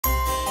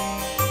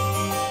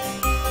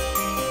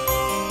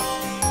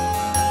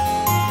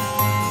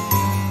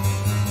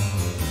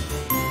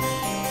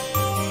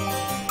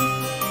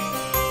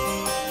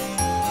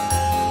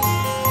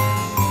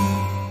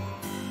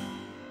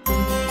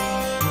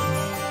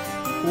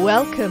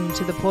Welcome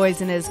to the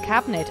Poisoner's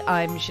Cabinet.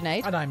 I'm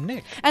Sinead. And I'm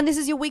Nick. And this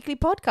is your weekly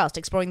podcast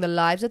exploring the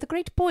lives of the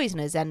great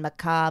poisoners and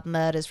macabre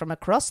murders from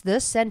across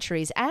the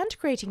centuries and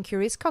creating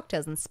curious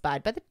cocktails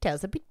inspired by the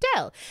tales that we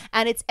tell.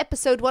 And it's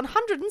episode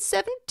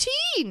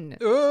 117.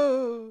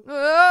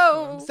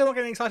 I'm still not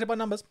getting excited by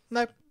numbers.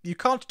 No, you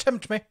can't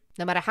tempt me.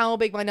 No matter how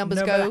big my numbers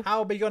No go. matter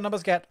how big your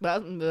numbers get. Well,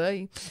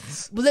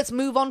 let's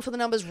move on for the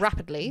numbers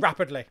rapidly.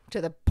 To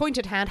the point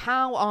at hand.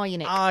 How are you,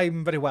 Nick?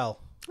 I'm very well.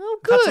 Oh,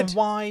 good. Had some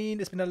wine.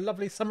 It's been a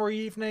lovely summer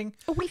evening.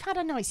 Oh, we've had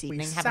a nice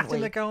evening, We haven't sat we?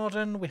 in the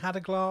garden. We had a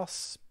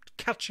glass,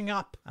 catching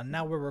up, and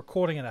now we're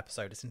recording an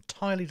episode. It's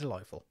entirely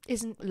delightful.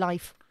 Isn't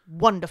life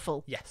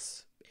wonderful?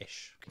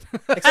 Yes-ish.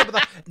 Except for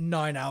that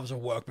 9 hours of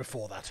work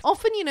before that.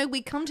 Often,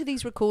 we come to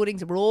these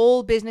recordings and we're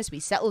all business. We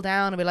settle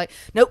down and we're like,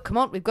 nope, come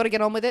on, we've got to get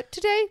on with it.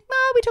 Today,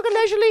 we took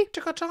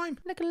Took our time.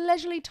 a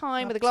leisurely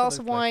time with a glass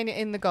of wine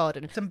in the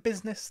garden. Some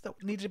business that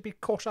we needed to be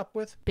caught up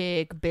with.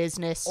 Big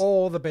business.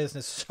 All the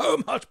business.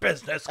 So much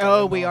business.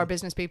 Oh, we are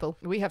business people.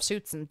 We have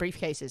suits and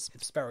briefcases.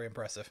 It's very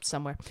impressive.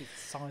 Somewhere. It's the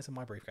size of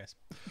my briefcase.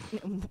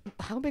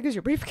 How big is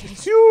your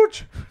briefcase?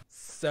 Huge.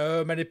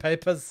 So many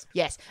papers.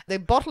 Yes, the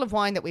bottle of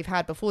wine that we've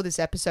had before this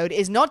episode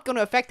is not going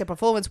to affect the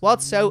performance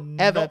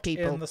whatsoever, Not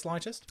people. in the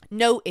slightest.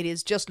 No, it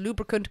is just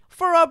lubricant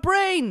for our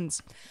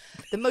brains.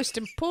 The most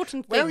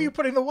important thing... Where are you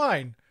putting the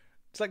wine?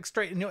 It's like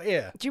straight in your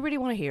ear. Do you really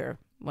want to hear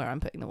where I'm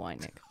putting the wine,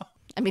 Nick?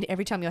 I mean,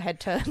 every time your head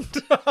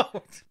turned.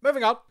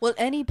 Moving on. Well,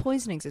 any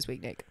poisonings this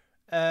week, Nick?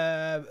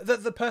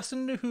 The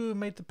person who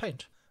made the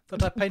paint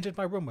that I painted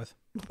my room with.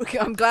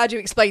 I'm glad you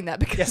explained that,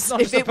 because Yes,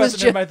 not if just the it was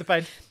person who made the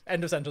paint.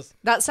 End of sentence.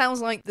 that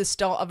sounds like the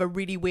start of a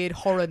really weird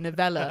horror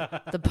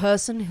novella. The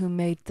person who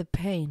made the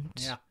paint.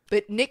 Yeah.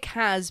 But Nick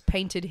has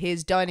painted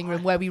his dining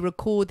room where we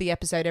record the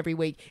episode every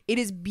week. It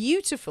is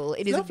beautiful.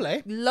 It is lovely.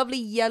 a lovely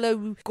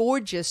yellow,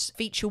 gorgeous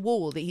feature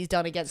wall that he's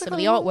done against some of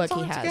the Took a long artwork he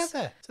time to has. get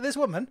there. So this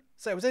woman,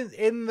 it was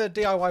in the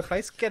DIY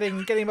place,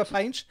 getting him a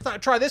paint. It's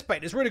like, try this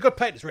paint. It's really good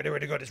paint. It's really,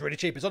 really good. It's really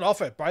cheap. It's on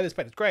offer. Buy this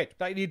paint. It's great.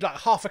 Like, you need like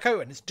half a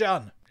coat and it's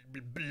done.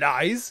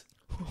 Lies.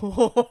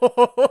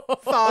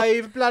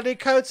 5 bloody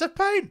coats of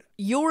paint.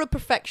 You're a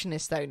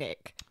perfectionist, though,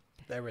 Nick.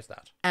 There is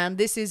that. And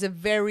this is a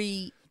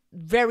very,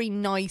 very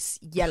nice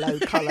yellow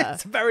colour.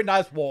 It's a very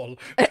nice wall.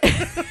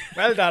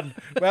 Well done.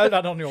 Well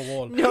done on your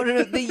wall.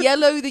 No. The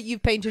yellow that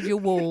you've painted your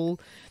wall.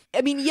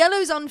 I mean,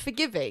 yellow's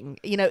unforgiving.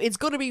 It's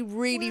got to be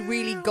really,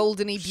 really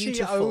goldeny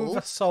beautiful. She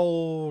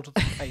oversold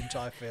the paint,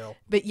 I feel.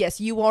 But yes,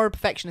 you are a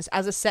perfectionist.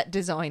 As a set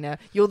designer,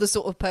 you're the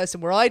sort of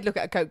person where I'd look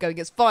at a coat going,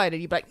 it's fine,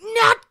 and you'd be like,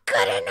 not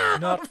good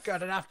enough. Not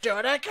good enough. Do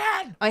it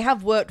again. I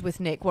have worked with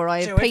Nick where I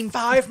have Do it painted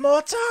 5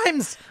 more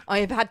times. I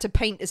have had to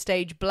paint a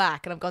stage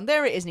black, and I've gone,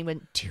 there it is, and he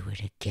went, do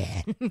it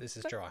again. This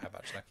is true, I have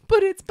actually.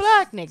 But it's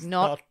black, Nick.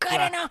 Not good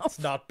black. enough. It's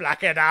not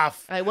black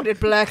enough. I wanted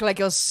black like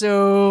your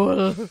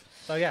soul.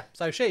 So yeah,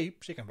 she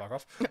can fuck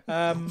off.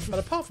 But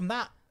apart from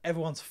that,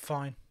 everyone's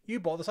fine. You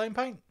bought the same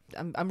paint.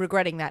 I'm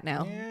regretting that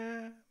now.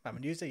 Yeah.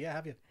 Haven't used it yet,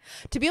 have you?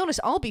 To be honest,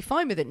 I'll be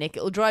fine with it, Nick.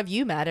 It'll drive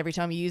you mad every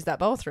time you use that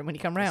bathroom when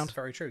you come round. That's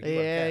very true.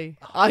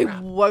 I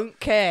won't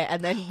care.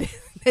 And then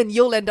then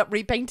you'll end up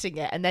repainting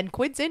it. And then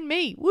quid's in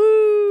me.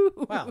 Woo!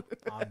 Well,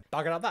 I'm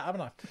bugging up that,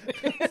 haven't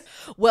I?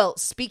 Well,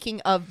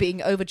 speaking of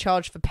being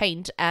overcharged for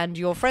paint and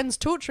your friends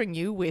torturing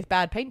you with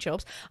bad paint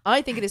jobs,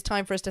 I think it is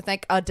time for us to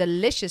thank our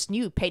delicious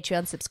new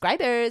Patreon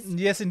subscribers.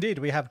 Yes, indeed.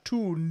 We have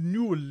 2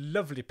 new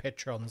lovely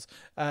patrons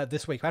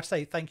this week. I have to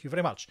say thank you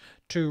very much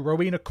to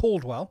Rowena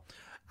Caldwell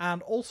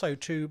and also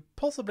to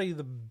possibly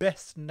the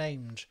best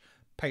named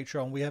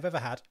Patreon we have ever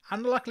had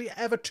and likely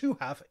ever to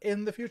have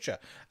in the future.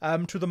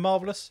 To the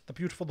marvellous, the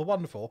beautiful, the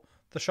wonderful,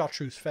 the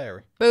Chartreuse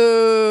Fairy.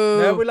 Boo!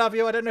 No, we love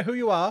you. I don't know who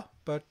you are,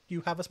 but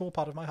you have a small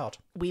part of my heart.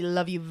 We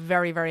love you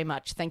very, very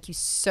much. Thank you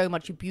so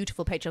much, you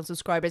beautiful Patreon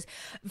subscribers.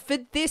 For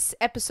this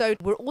episode,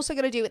 we're also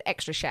going to do an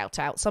extra shout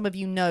out. Some of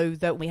you know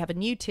that we have a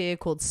new tier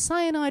called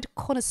Cyanide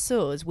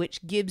Connoisseurs,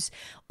 which gives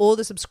all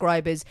the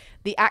subscribers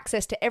the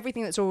access to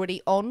everything that's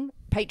already on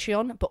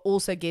Patreon, but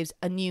also gives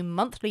a new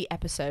monthly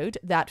episode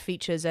that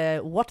features a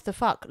what the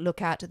fuck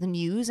look at the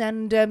news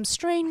and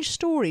strange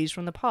stories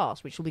from the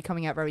past, which will be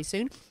coming out very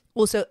soon.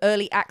 Also,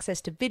 early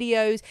access to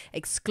videos,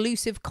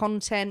 exclusive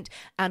content,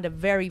 and a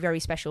very, very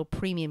special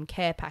premium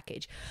care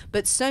package.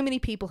 But so many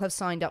people have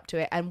signed up to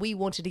it, and we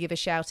wanted to give a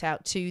shout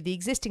out to the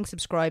existing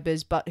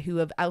subscribers, but who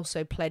have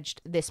also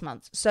pledged this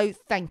month. So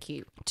thank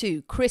you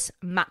to Chris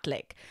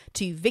Matlick,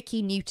 to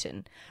Vicky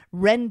Newton,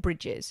 Ren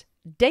Bridges,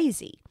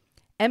 Daisy,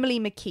 Emily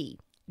McKee,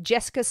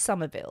 Jessica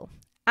Somerville,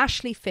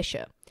 Ashley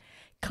Fisher,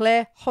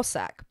 Claire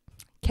Hossack,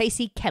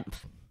 Casey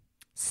Kempf,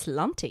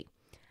 Slunty,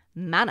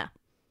 Manna,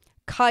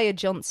 Kaya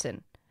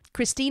Johnson,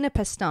 Christina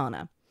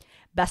Pestana,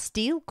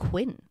 Bastille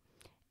Quinn,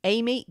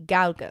 Amy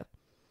Galga,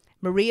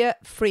 Maria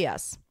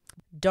Frias,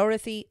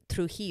 Dorothy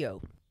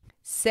Trujillo,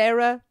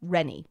 Sarah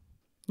Rennie,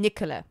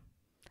 Nicola,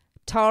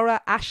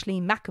 Tara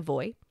Ashley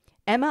McAvoy,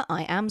 Emma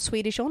I Am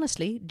Swedish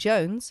Honestly,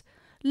 Jones,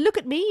 Look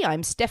at Me,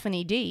 I'm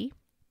Stephanie D,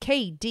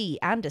 K.D.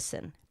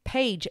 Anderson,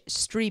 Paige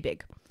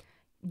Strebig,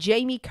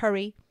 Jamie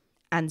Curry,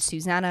 and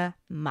Susanna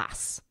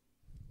Mass.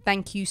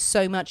 Thank you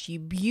so much, you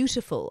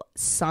beautiful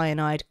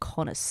cyanide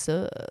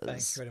connoisseurs. Thank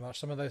you very much.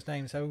 Some of those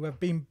names who have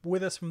been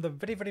with us from the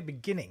very, very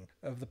beginning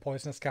of the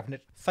Poisonous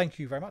Cabinet. Thank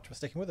you very much for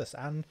sticking with us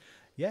and,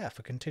 yeah,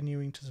 for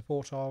continuing to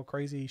support our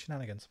crazy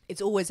shenanigans.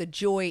 It's always a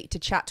joy to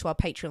chat to our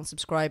Patreon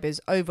subscribers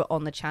over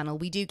on the channel.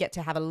 We do get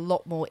to have a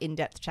lot more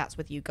in-depth chats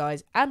with you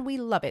guys, and we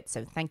love it.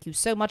 So thank you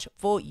so much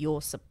for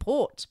your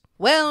support.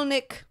 Well,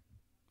 Nick,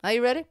 are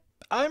you ready?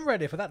 I'm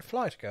ready for that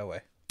fly to go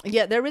away.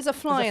 Yeah, there is a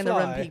fly in the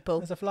room, people.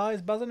 There's a fly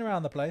buzzing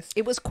around the place.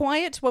 It was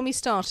quiet when we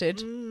started.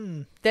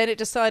 Then it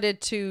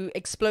decided to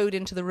explode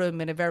into the room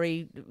in a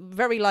very,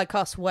 very like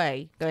us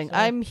way, going,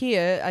 I'm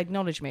here,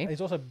 acknowledge me. He's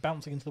also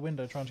bouncing into the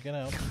window trying to get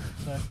out.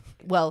 So.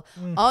 Well,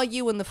 are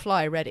you and the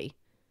fly ready?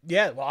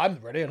 Yeah, well, I'm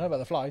ready. I know about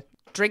the fly.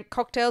 Drink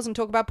cocktails and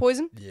talk about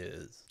poison?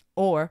 Yes.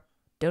 Or,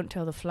 don't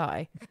tell the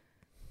fly.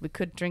 We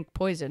could drink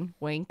poison,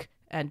 wink,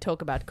 and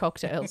talk about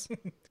cocktails.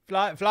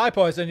 Fly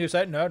poison, you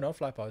said? No, not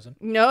fly poison.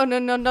 No,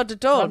 not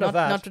at all. None of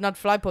that. Not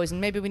fly poison.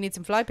 Maybe we need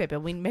some fly paper.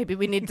 Maybe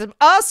we need some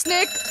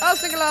arsenic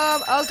alarm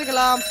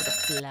for the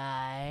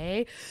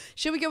fly.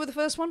 Should we go with the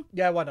first one?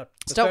 Yeah, why not?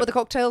 Start with the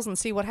cocktails and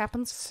see what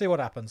happens. See what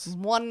happens.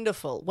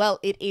 Wonderful. Well,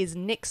 it is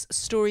Nick's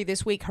story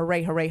this week.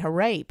 Hooray, hooray,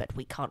 hooray. But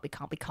we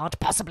can't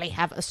possibly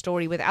have a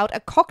story without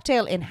a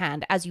cocktail in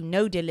hand. As you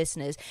know, dear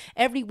listeners,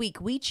 every week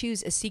we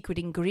choose a secret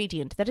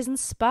ingredient that is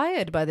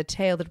inspired by the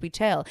tale that we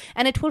tell,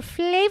 and it will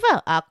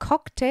flavour our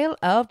cocktail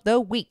of the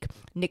week.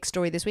 Nick's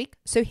story this week,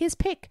 so his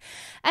pick.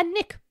 And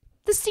Nick,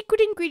 the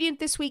secret ingredient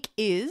this week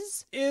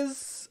is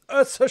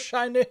so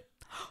shiny.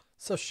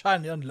 So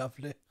shiny and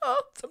lovely.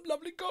 Oh, some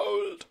lovely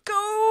gold.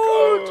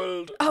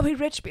 Gold. Are we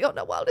rich beyond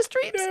our wildest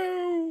dreams?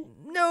 No.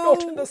 No.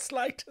 Not in the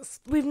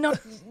slightest. We've not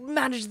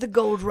managed the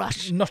gold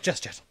rush. Not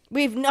just yet.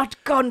 We've not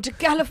gone to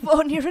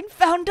California and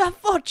found our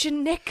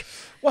fortune, Nick.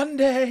 One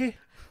day.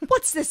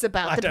 What's this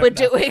about that we're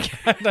doing?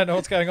 I don't know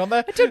what's going on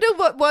there. I don't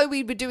know why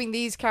we were doing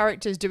these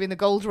characters doing the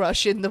gold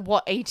rush in the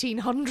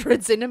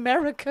 1800s in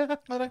America.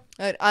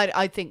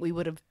 I think we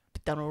would have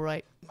done all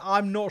right.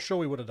 I'm not sure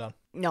we would have done.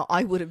 No,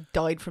 I would have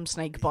died from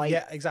snake bite.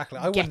 Yeah, exactly.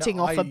 Getting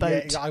off a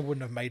boat. I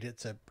wouldn't have made it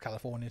to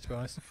California, to be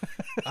honest.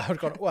 I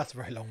would have gone, that's a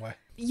very long way.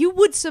 You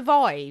would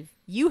survive.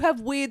 You have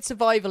weird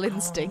survival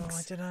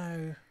instincts. I don't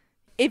know.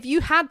 If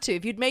you had to,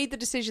 if you'd made the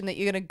decision that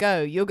you're going to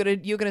go, you're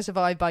going to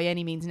survive by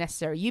any means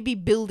necessary. You'd be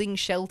building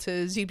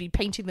shelters. You'd be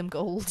painting them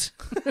gold.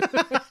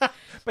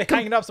 By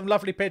hanging up some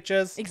lovely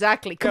pictures.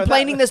 Exactly.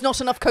 Complaining there's not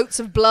enough coats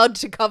of blood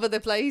to cover the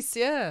place.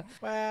 Yeah.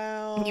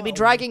 Well. And you'd be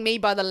dragging me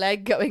by the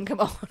leg going, come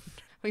on.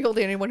 You're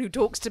the only one who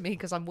talks to me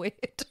because I'm weird.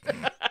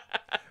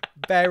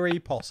 Very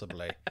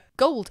possibly.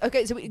 Gold.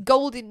 Okay, so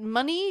gold in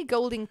money?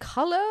 Gold in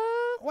colour?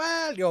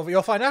 Well,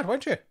 you'll find out,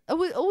 won't you?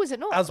 Oh, is it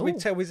not? As we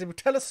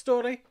tell a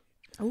story,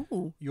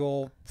 Ooh.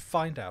 You'll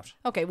find out.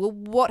 Okay, well,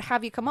 what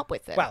have you come up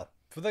with then? Well,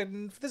 for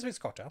this week's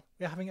cocktail,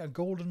 we're having a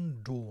golden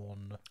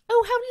dawn.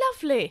 Oh, how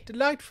lovely.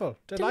 Delightful.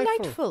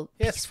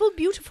 Yes. Peaceful,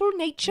 beautiful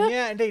nature.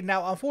 Yeah, indeed.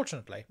 Now,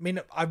 unfortunately, I mean,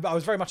 I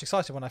was very much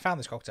excited when I found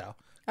this cocktail.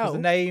 Because the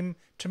name,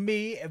 to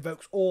me,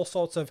 evokes all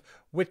sorts of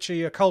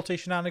witchy, occulty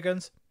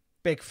shenanigans.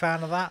 Big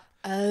fan of that.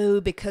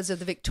 Oh, because of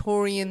the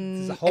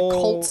Victorian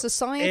occult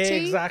society?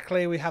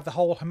 Exactly. We have the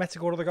whole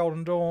Hermetic Order of the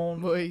Golden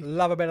Dawn. Oy.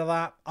 Love a bit of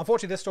that.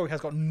 Unfortunately, this story has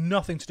got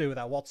nothing to do with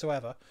that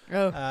whatsoever.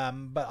 Oh.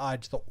 But I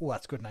just thought,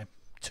 that's a good name.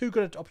 Too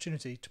good an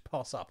opportunity to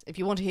pass up. If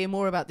you want to hear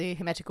more about the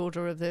Hermetic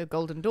Order of the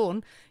Golden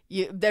Dawn,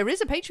 there is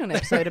a Patreon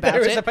episode about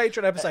it. There is a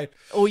Patreon episode.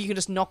 Or you can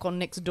just knock on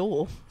Nick's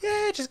door.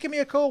 Yeah, just give me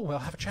a call. We'll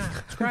have a chat.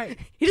 It's great.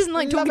 He doesn't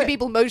like talking to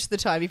people most of the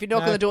time. If you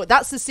knock on the door,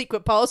 that's the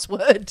secret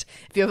password.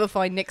 If you ever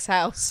find Nick's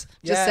house,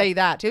 just say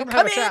that. Come in!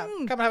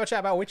 Come and have a chat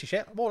about witchy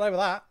shit. I'm all over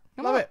that.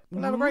 Love it.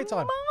 We'll have a great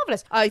time.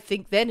 Marvellous. I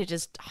think then it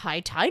is high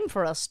time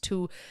for us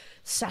to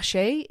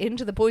sashay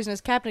into the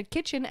Poisonous Cabinet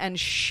kitchen and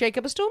shake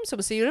up a storm. So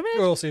we'll see you in a minute.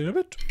 We'll see you in a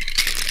bit.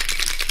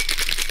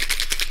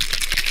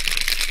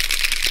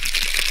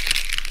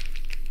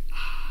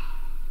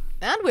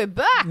 And we're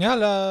back.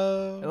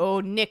 Hello. Oh,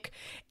 Nick,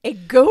 a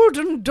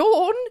golden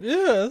dawn.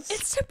 Yes.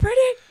 It's so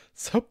pretty.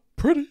 So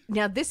pretty.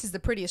 Now, this is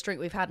the prettiest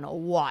drink we've had in a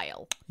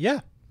while.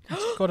 Yeah.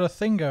 It's got a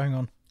thing going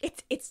on.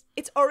 It's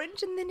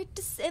orange and then it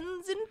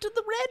descends into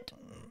the red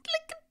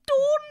like a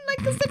dawn, like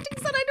a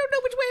setting sun. I don't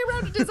know which way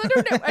around it is.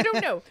 I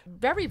don't know.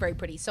 Very, very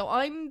pretty. So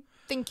I'm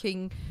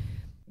thinking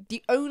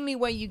the only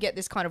way you get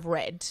this kind of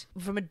red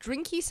from a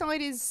drinky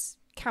side is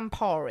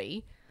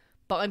Campari.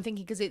 But I'm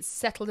thinking because it's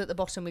settled at the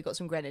bottom, we've got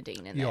some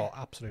grenadine in there. You're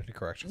absolutely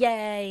correct.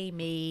 Yay,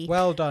 me.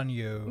 Well done,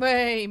 you.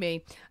 Yay,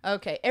 me.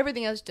 Okay,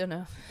 everything else, don't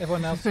know.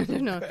 Everyone else? Don't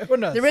know.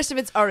 Everyone else. The rest of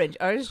it's orange.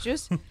 Orange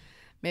juice.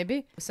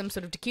 Maybe some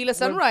sort of tequila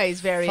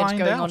sunrise variant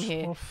going on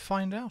here. We'll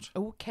find out.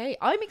 Okay,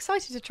 I'm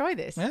excited to try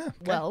this. Yeah. Okay.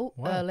 Well,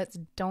 wow. let's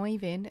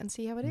dive in and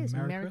see how it is.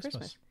 Merry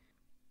Christmas.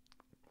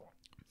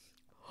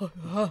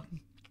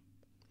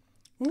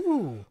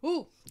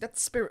 Ooh,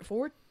 that's spirit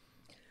forward.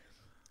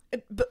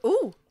 But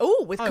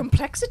with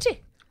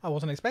complexity. I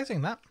wasn't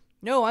expecting that.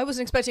 No, I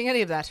wasn't expecting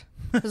any of that.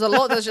 There's a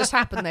lot that's just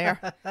happened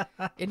there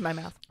in my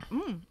mouth.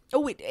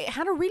 Oh, it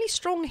had a really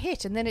strong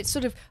hit, and then it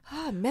sort of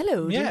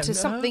mellowed into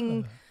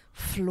something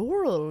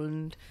floral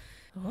and...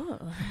 Oh.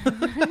 I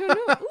don't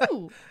know.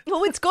 Ooh.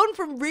 Well, it's gone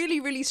from really,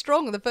 really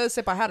strong. And the first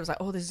sip I had, I was like,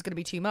 oh, this is going to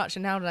be too much.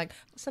 And now I'm like,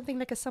 something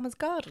like a summer's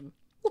garden.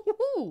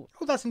 Oh,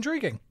 that's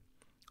intriguing.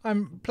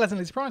 I'm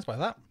pleasantly surprised by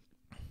that.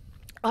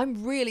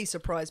 I'm really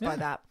surprised by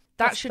that.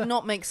 That should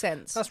not make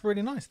sense. That's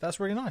really nice. That's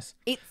really nice.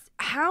 It's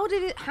how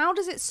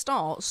does it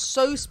start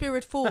so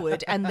spirit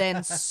forward and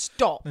then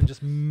stop? And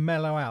just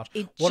mellow out.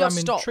 What I'm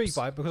stops. intrigued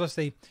by, because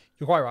obviously,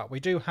 you're quite right, we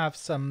do have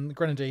some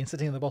grenadine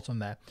sitting at the bottom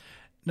there.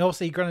 And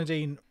obviously,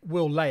 grenadine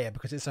will layer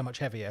because it's so much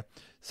heavier.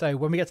 So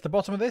when we get to the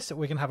bottom of this,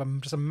 we can have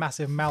just a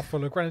massive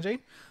mouthful of grenadine.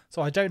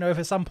 So I don't know if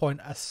at some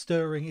point a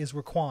stirring is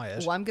required.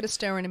 Well, I'm going to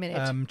stir in a minute.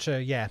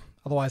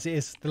 Otherwise,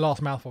 the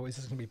last mouthful is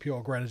just going to be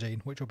pure grenadine,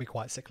 which will be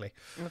quite sickly.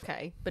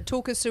 Okay, but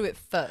talk us through it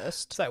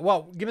first. So,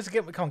 well, give us a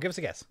guess.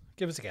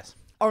 Give us a guess.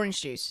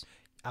 Orange juice.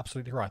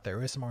 Absolutely right.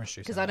 There is some orange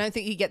juice. Because I don't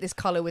think you get this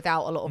colour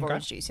without a lot of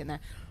orange juice in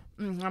there.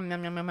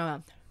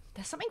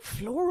 There's something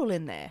floral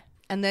in there.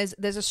 And there's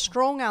a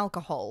strong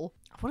alcohol.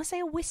 I want to say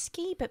a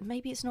whiskey, but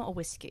maybe it's not a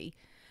whiskey.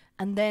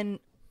 And then,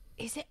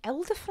 is it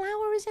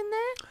elderflower is in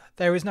there?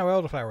 There is no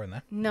elderflower in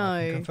there. No.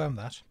 I can confirm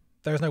that.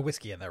 There is no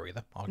whiskey in there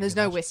either. There's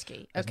no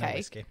whiskey. There's okay. no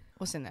whiskey.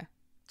 What's in there?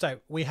 So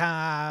we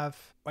have...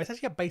 Well, it's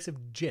actually a base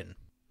of gin.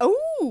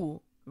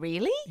 Oh,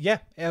 really? Yeah.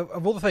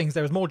 Of all the things,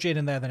 there is more gin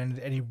in there than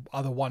any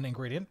other one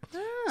ingredient.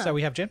 Ah. So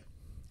we have gin.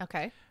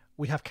 Okay.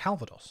 We have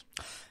Calvados.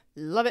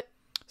 Love it.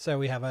 So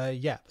we have an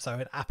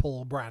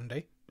apple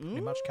brandy. Pretty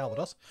much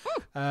Calvados.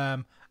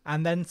 And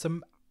then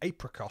some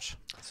apricot.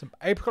 Some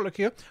apricot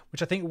liqueur,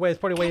 which I think is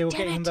probably where you're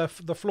getting the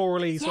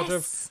florally sort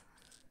of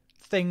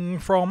thing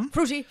from.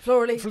 Fruity,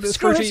 florally.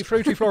 Fruity,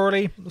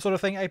 florally sort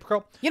of thing,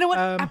 apricot. You know what?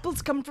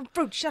 Apples come from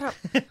fruit. Shut up.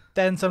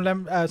 Then some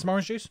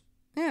orange juice.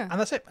 Yeah. And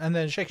that's it. And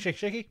then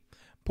shaky.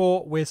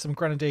 Pour with some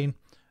grenadine,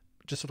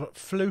 just sort of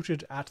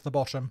fluted at the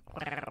bottom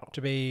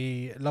to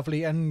be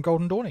lovely and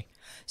golden dawny.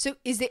 So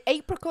is it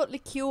apricot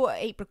liqueur or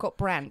apricot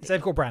brandy? It's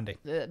apricot brandy.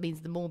 That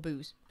means the more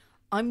booze.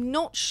 I'm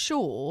not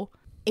sure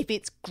if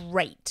it's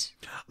great.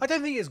 I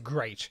don't think it's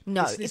great.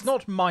 No. It's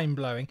not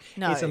mind-blowing.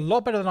 No. It's a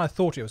lot better than I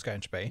thought it was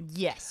going to be.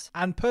 Yes.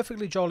 And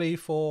perfectly jolly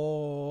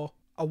for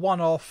a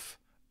one-off,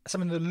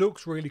 something that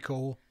looks really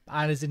cool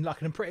and is in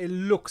like it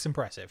looks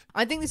impressive.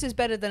 I think this is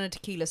better than a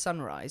tequila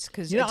sunrise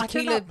because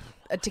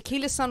a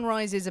tequila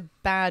sunrise is a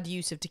bad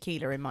use of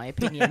tequila in my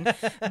opinion,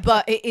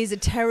 but it is a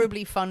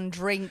terribly fun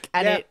drink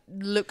and it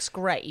looks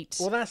great.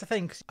 Well, that's the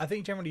thing. I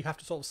think generally you have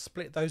to sort of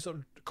split those sort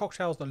of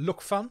cocktails that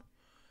look fun.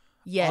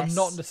 Yes. Are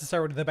not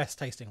necessarily the best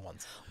tasting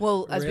ones.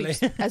 Well, really.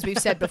 as we've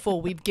said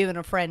before, we've given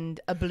a friend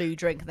a blue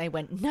drink and they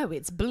went, no,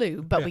 it's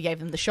blue, but we gave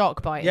them the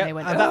shark bite and they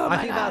went, I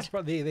think that's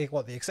probably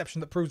the exception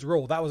that proves the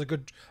rule. That was a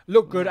good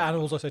look, good, and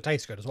also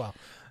taste good as well.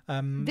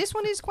 This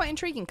one is quite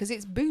intriguing because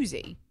it's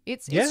boozy.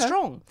 It's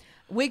strong.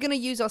 We're going to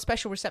use our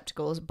special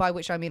receptacles, by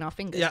which I mean our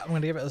fingers. Yeah, I'm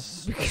going to give it a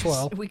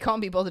swirl. We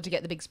can't be bothered to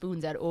get the big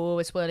spoons out. Oh,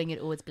 we're swirling it.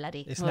 Oh, it's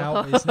bloody. It's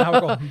now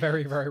gone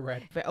very, very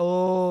red. But,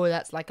 oh,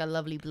 that's like a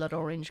lovely blood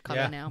orange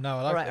colour now. No,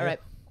 I like it. All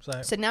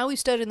right. So now we've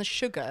stirred in the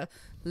sugar.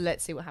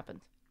 Let's see what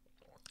happens.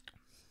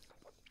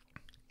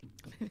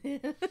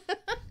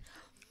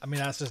 I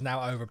mean, that's just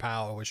now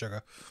overpowered with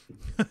sugar.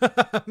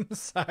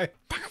 So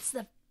that's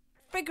the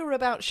figure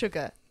about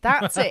sugar.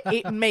 That's it.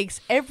 It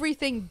makes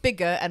everything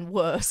bigger and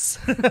worse.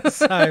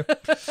 So,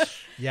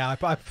 yeah, I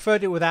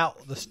preferred it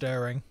without the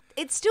stirring.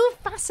 It's still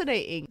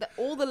fascinating that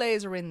all the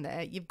layers are in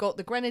there. You've got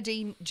the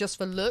grenadine just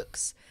for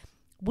looks.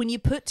 When you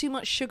put too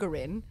much sugar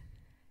in,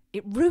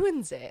 it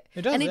ruins it.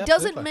 It does, and it absolutely.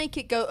 doesn't make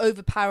it go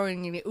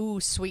overpowering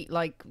and sweet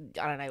like,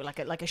 I don't know,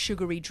 like a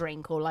sugary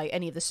drink or like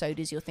any of the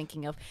sodas you're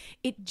thinking of.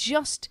 It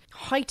just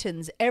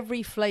heightens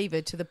every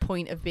flavour to the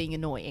point of being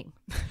annoying.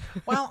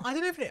 Well, I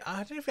don't know if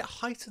it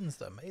heightens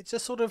them. It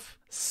just sort of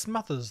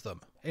smothers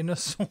them in a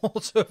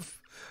sort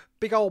of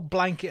big old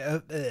blanket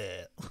of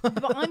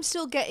But I'm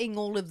still getting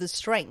all of the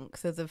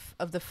strength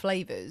of the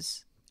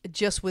flavours.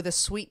 Just with a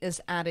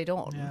sweetness added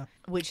on,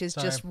 which is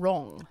just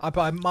wrong.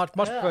 I much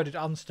preferred it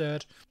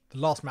unstirred. The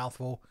last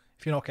mouthful,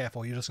 if you're not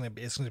careful, it's going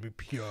to be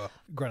pure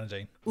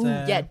grenadine.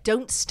 Ooh,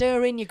 don't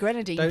stir in your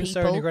grenadine, don't people.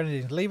 Stir in your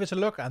grenadine. Leave it a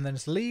look, and then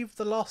just leave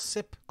the last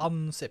sip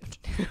unsipped.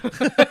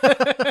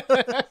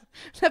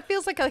 That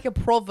feels like a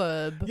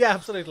proverb. Yeah,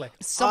 absolutely.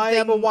 I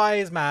am a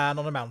wise man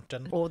on a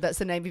mountain. Or that's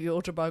the name of your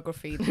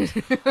autobiography.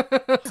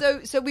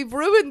 So we've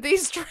ruined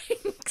these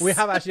drinks. We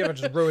have actually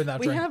just ruined that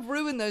drink. We have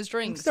ruined those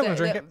drinks. I'm still going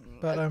to drink it.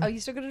 But, are you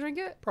still going to drink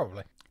it?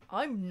 Probably.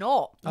 I'm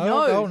not.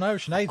 Oh, no.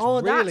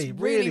 Sinead's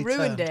really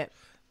ruined it.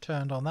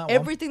 Turned on that one.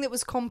 Everything that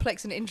was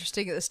complex and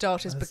interesting at the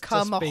start has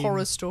become a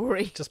horror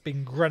story. Just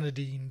been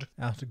grenaded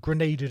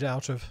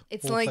out of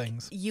it's all like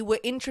things. You were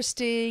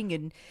interesting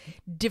and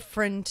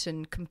different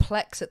and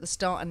complex at the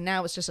start, and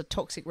now it's just a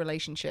toxic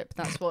relationship.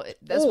 That's what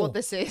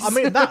this is. I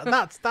mean,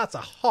 that's a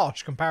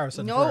harsh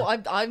comparison. No,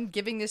 I'm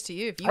giving this to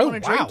you. If you want to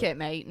drink it,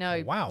 mate.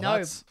 No,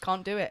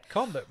 can't do it.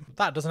 Can't do.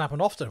 That doesn't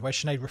happen often, where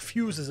Sinead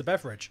refuses a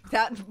beverage.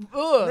 That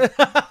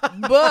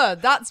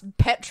That's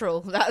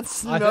petrol.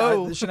 That's I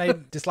no.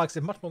 Sinead dislikes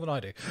it much more than I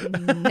do.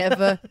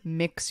 Never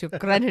mix your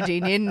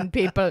grenadine in,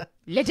 people.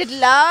 Let it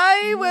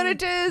lie where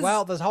it is.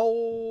 Well, there's a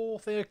whole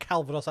thing of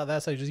Calvados out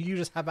there, so you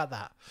just have at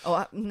that.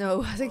 Oh,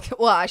 no, I think...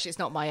 Well, actually, it's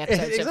not my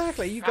episode.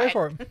 Exactly, you go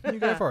for it. You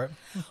go for it.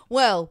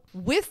 Well,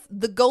 with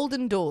the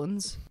Golden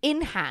Dawns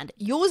in hand,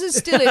 yours is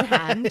still in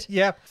hand.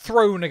 Yeah,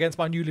 thrown against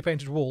my newly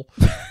painted wall.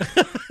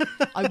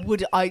 I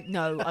would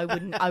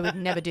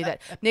never do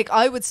that. Nick,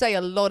 I would say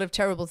a lot of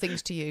terrible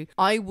things to you.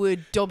 I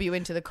would dob you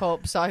into the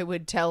cops. I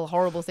would tell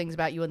horrible things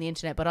about you on the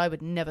internet, but I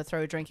would never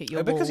throw a drink at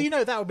your wall. Because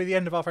that would be the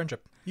end of our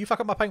friendship. You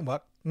fuck up my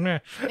paintwork. Meh.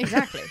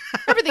 Exactly.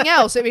 Everything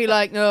else, it'd be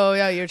like, no,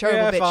 yeah, you're a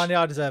terrible bitch. Fine,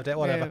 yeah, I deserved it,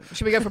 whatever. Yeah.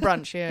 Should we go for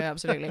brunch? Yeah,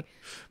 absolutely.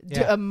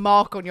 Yeah. A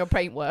mark on your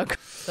paintwork.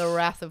 The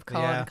wrath of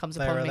Khan comes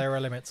upon me. There are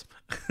limits.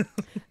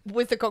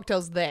 With the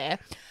cocktails there,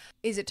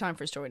 is it time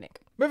for a story, Nick?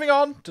 Moving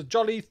on to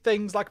jolly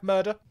things like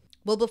murder.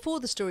 Well, before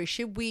the story,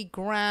 should we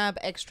grab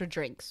extra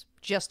drinks,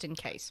 just in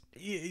case?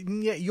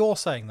 Yeah, you're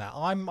saying that.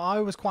 I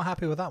was quite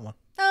happy with that one.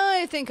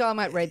 I think I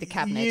might raid the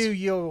cabinet.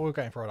 You're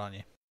going for it, aren't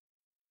you?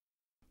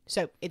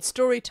 So, it's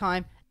story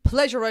time.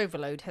 Pleasure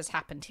overload has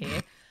happened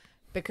here.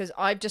 Because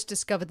I've just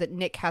discovered that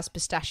Nick has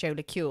pistachio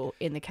liqueur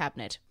in the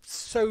cabinet.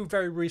 So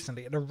very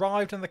recently. It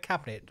arrived in the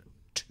cabinet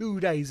 2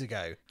 days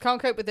ago.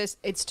 Can't cope with this.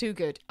 It's too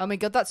good. Oh my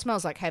God, that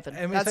smells like heaven.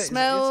 I mean, that it's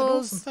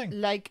smells an awesome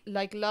thing.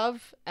 like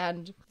love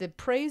and the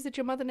praise that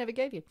your mother never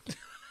gave you.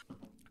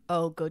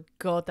 Oh, good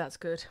God, that's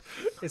good.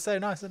 It's so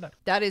nice, isn't it?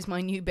 That is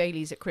my new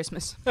Baileys at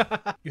Christmas.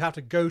 You have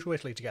to go to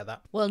Italy to get that.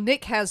 Well,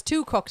 Nick has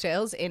 2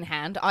 cocktails in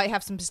hand. I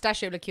have some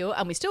pistachio liqueur,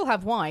 and we still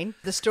have wine.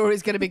 The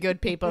story's going to be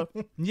good, people.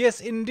 Yes,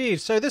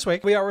 indeed. So this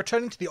week we are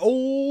returning to the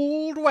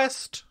Old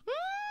West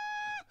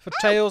for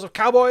tales of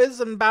cowboys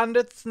and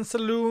bandits and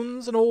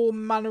saloons and all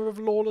manner of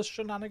lawless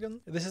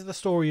shenanigans. This is the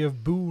story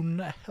of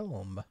Boone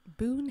Helm.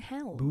 Boone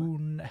Helm?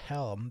 Boone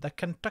Helm, the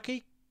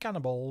Kentucky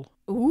Cannibal.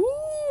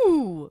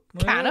 Ooh!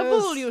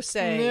 Cannibal, Yes, you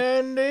say?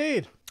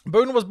 Indeed.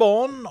 Boone was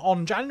born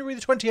on January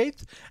the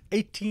 28th,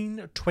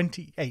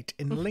 1828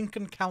 in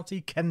Lincoln County,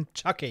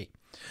 Kentucky.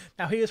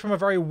 Now, he is from a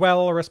very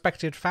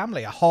well-respected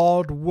family, a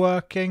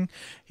hard-working.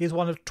 He is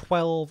one of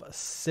 12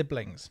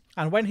 siblings.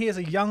 And when he is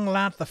a young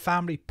lad, the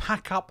family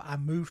pack up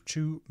and move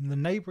to the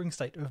neighbouring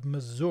state of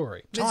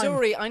Missouri.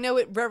 Missouri, I know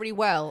it very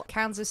well.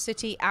 Kansas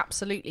City,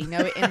 absolutely. Know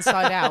it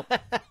inside out.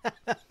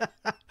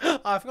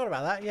 I forgot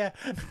about that, yeah.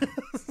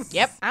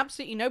 Yep,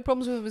 absolutely no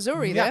problems with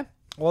Missouri there.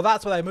 Well,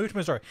 that's where they moved to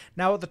Missouri.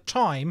 Now, at the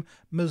time,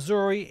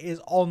 Missouri is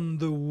on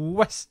the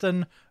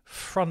western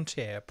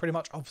frontier, pretty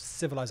much, of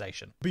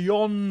civilization.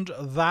 Beyond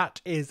that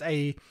is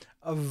a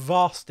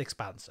vast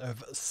expanse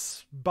of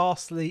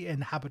sparsely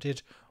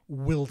inhabited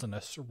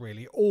wilderness,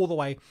 really, all the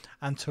way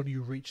until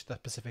you reach the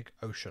Pacific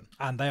Ocean.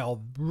 And they are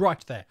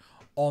right there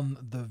on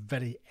the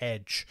very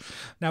edge.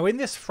 Now, in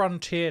this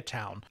frontier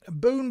town,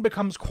 Boone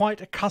becomes quite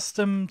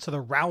accustomed to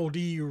the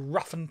rowdy,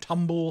 rough and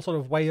tumble sort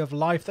of way of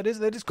life that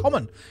is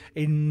common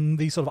in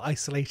these sort of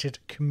isolated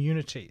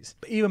communities.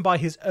 But even by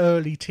his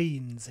early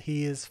teens,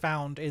 he is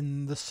found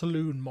in the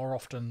saloon more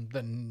often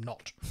than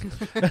not.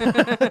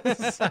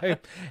 So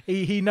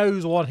he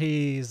knows what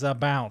he's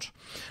about.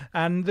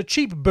 And the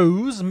cheap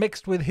booze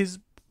mixed with his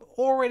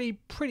already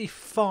pretty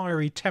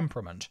fiery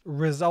temperament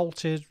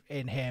resulted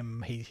in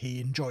him. He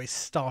enjoys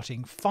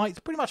starting fights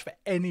pretty much for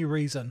any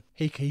reason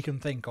he can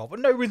think of,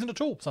 and no reason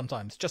at all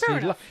sometimes.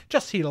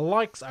 Just he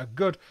likes a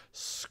good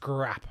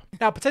scrap.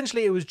 Now,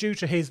 potentially it was due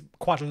to his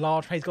quite a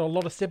large. He's got a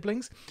lot of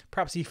siblings.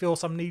 Perhaps he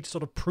feels some need to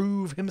sort of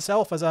prove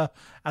himself as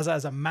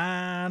a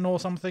man or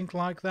something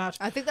like that.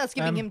 I think that's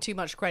giving him too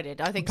much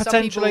credit. I think some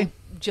potentially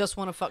people just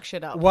want to fuck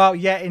shit up. Well,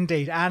 yeah,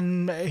 indeed.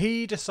 And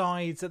he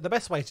decides that the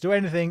best way to do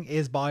anything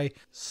is by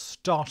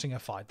starting a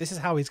fight. This is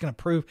how he's going to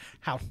prove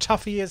how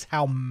tough he is,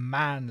 how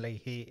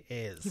manly he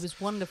is. He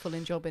was wonderful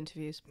in job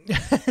interviews.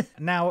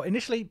 Now,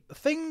 initially,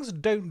 things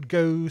don't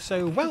go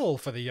so well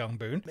for the young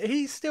Boone.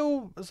 He's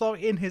still sort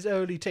of in his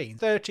early teens,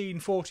 13,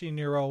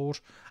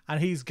 14-year-old,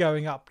 and he's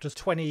going up to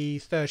 20,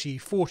 30,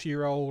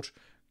 40-year-old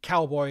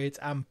cowboys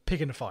and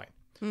picking a fight.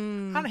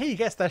 And he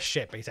gets the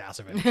shit beat out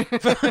of him.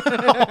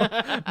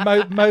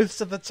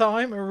 Most of the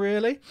time,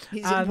 really.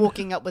 He's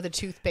walking up with a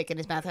toothpick in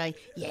his mouth like,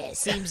 yeah,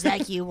 seems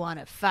like you want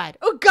to fight.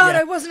 Oh, God,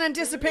 I wasn't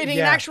anticipating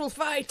an actual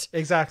fight.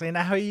 Exactly.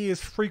 Now, he is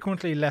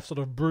frequently left sort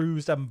of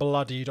bruised and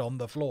bloodied on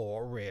the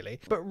floor, really.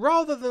 But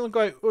rather than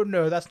going, oh,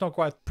 no, that's not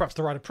quite perhaps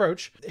the right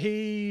approach,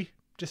 he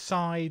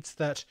decides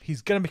that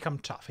he's going to become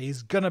tough.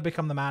 He's going to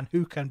become the man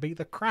who can beat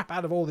the crap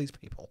out of all these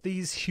people.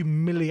 These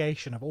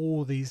humiliation of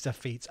all these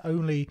defeats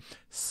only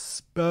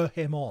spur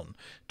him on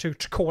to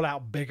call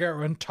out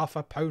bigger and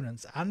tougher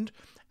opponents. And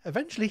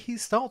eventually he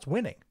starts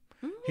winning.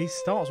 He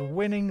starts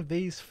winning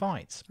these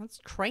fights. That's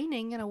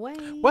training in a way.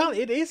 Well,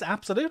 it is,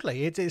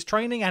 absolutely. It is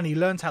training, and he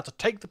learns how to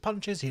take the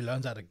punches. He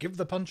learns how to give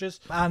the punches.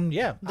 And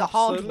yeah, the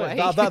hard way.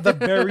 The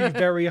very,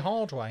 very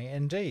hard way,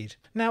 indeed.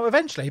 Now,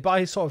 eventually,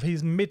 by sort of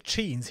his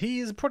mid-teens,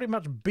 he's pretty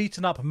much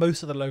beaten up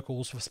most of the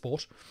locals for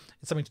sport.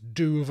 It's something to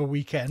do of a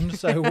weekend,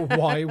 so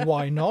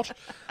why not?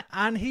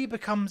 And he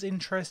becomes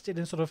interested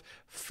in sort of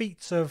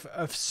feats of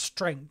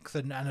strength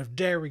and of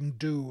daring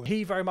do.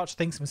 He very much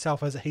thinks of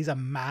himself as he's a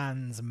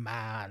man's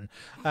man.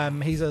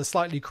 He's a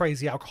slightly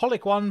crazy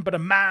alcoholic one, but a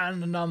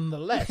man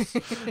nonetheless.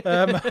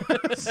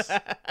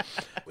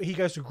 He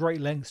goes to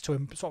great lengths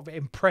to sort of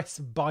impress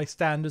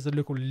bystanders, the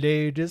local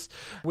ladies,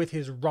 with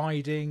his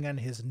riding and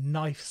his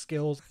knife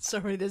skills.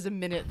 Sorry, there's a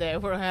minute there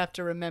where I have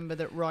to remember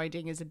that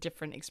riding is a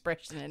different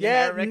expression in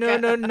America.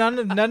 No,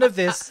 none of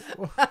this.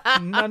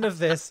 None of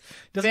this.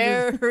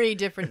 Very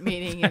different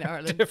meaning in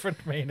Ireland.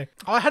 Different meaning.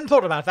 Oh, I hadn't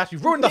thought about that.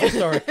 You've ruined the whole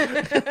story.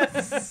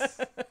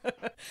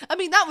 I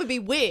mean, that would be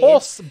weird.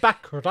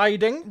 Horseback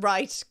riding.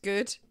 Right,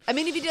 good. I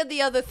mean, if he did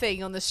the other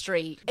thing on the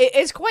street,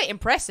 it's quite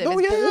impressive. Oh,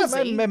 it's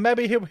yeah, ballsy.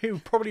 maybe he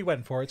probably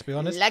went for it, to be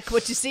honest. Like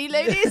what you see,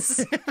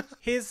 ladies?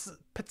 His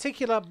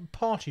particular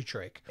party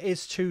trick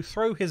is to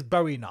throw his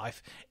Bowie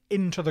knife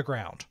into the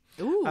ground.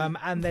 Ooh.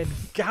 And then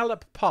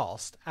gallop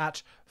past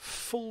at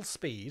full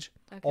speed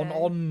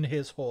on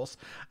his horse,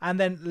 and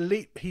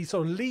then he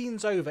sort of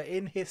leans over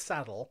in his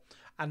saddle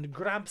and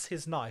grabs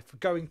his knife,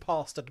 going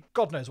past at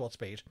God knows what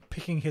speed,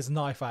 picking his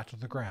knife out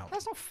of the ground.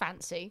 That's not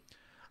fancy.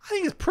 I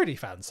think it's pretty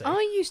fancy.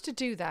 I used to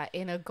do that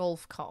in a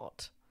golf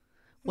cart.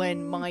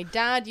 When my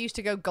dad used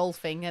to go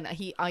golfing, and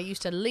I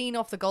used to lean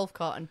off the golf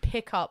cart and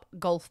pick up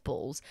golf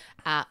balls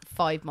at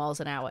 5 miles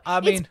an hour. I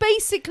mean, it's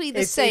basically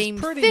the same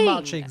It's pretty thing.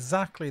 much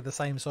exactly the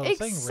same sort of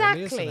thing,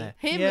 really, isn't it?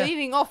 Him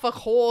leaning off a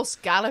horse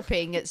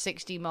galloping at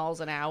 60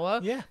 miles an hour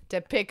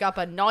to pick up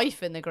a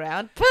knife in the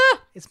ground. Puh!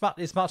 It's much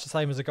the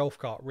same as a golf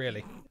cart,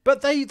 really.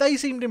 But they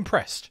seemed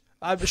impressed.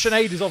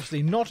 Sinead is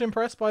obviously not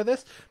impressed by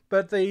this,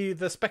 but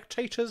the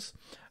spectators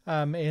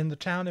in the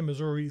town in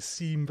Missouri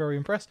seem very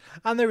impressed,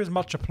 and there is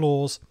much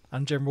applause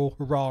and general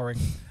hurrahing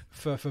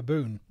for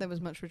Boone. There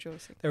was much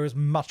rejoicing. There is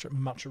much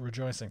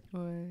rejoicing.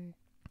 Oy.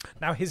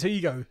 Now his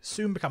ego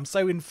soon becomes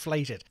so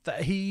inflated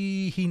that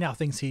he now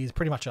thinks he's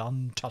pretty much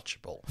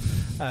untouchable.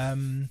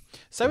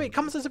 So it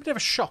comes as a bit of a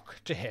shock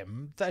to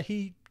him to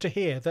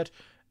hear that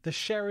the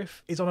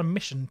sheriff is on a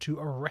mission to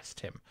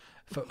arrest him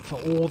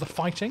for all the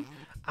fighting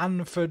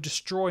and for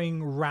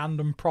destroying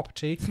random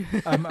property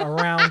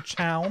around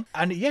town.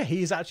 And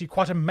he is actually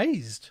quite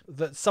amazed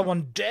that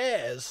someone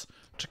dares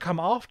to come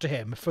after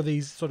him for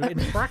these sort of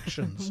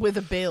infractions. With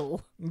a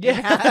bill.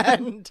 Yeah.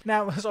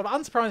 Now, sort of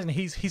unsurprisingly,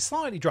 he's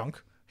slightly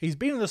drunk. He's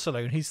been in the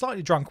saloon. He's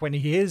slightly drunk when he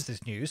hears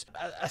this news.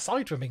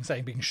 Aside from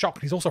being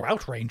shocked, he's also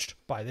outraged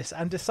by this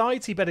and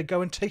decides he better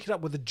go and take it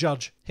up with the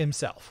judge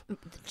himself. The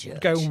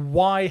judge. Go,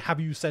 why have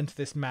you sent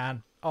this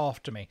man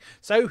after me?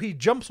 So he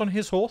jumps on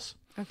his horse.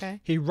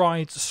 Okay. He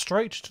rides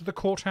straight to the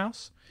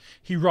courthouse.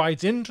 He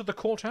rides into the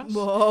courthouse.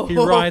 Whoa. He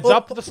rides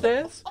up the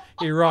stairs.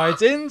 He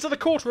rides into the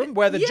courtroom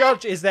where the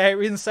judge is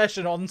there in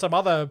session on some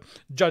other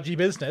judgy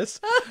business.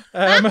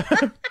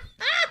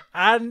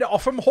 And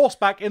from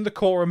horseback in the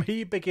courtroom,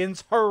 he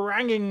begins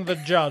haranguing the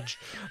judge,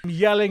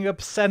 yelling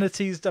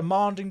obscenities,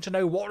 demanding to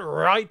know what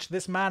right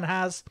this man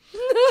has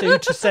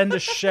to send a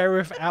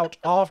sheriff out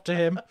after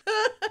him.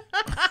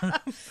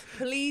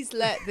 Please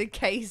let the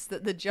case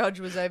that the judge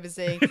was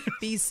overseeing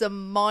be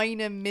some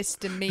minor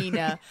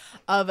misdemeanor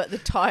of, at the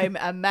time,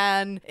 a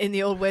man in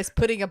the Old West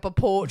putting up a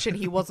porch and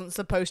he wasn't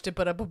supposed to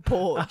put up a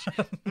porch.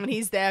 And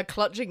he's there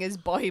clutching his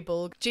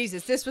Bible.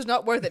 Jesus, this was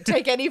not worth it.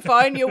 Take any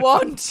fine you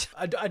want.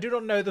 I do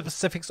not know the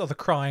specifics of the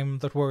crime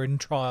that were in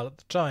trial at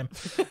the time.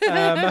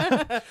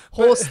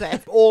 Horse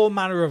theft. All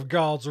manner of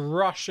guards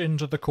rush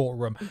into the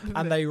courtroom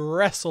and they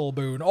wrestle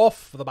Boone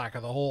off the back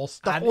of the horse.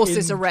 The horse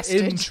is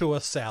arrested. Into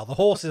a cell. The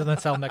horse is in a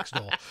cell next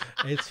door.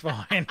 It's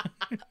fine.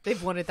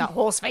 They've wanted that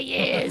horse for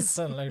years.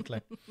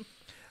 Absolutely.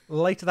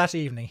 Later that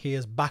evening, he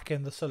is back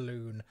in the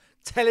saloon,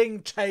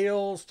 telling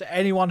tales to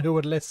anyone who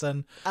would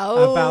listen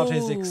about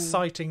his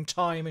exciting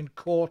time in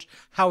court,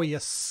 how he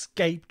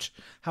escaped,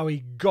 how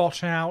he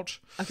got out.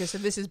 Okay, so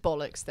this is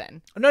bollocks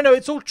then. No,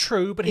 it's all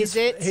true, but Is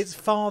his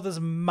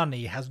father's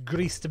money has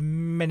greased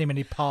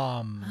many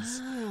palms,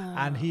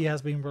 and he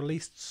has been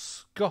released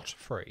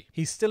scot-free.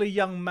 He's still a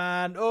young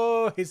man.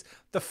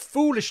 The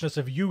foolishness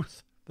of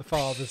youth, the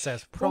father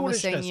says.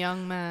 Promising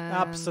young man.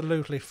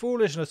 Absolutely.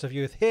 Foolishness of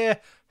youth.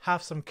 Here,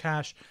 have some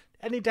cash.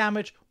 Any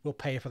damage, we'll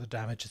pay for the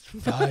damage. It's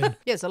fine.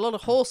 Yes, a lot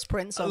of horse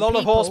prints on a lot people.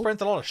 of horse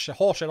prints, a lot of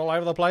horse shit all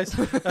over the place.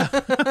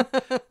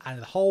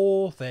 And the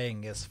whole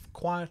thing is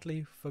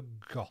quietly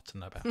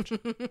forgotten about.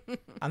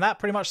 And that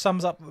pretty much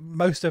sums up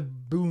most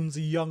of Boone's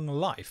young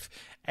life.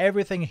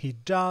 Everything he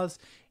does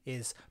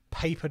is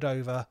papered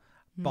over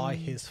by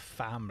his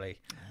family.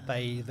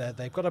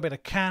 They've got a bit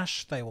of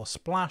cash. They will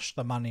splash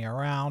the money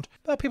around.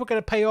 But people get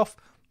a payoff.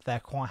 They're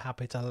quite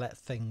happy to let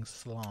things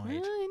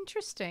slide.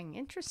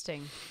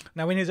 Interesting.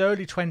 Now, in his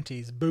early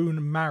 20s,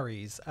 Boone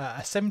marries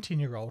a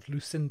 17-year-old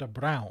Lucinda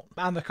Brown,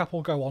 and the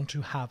couple go on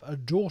to have a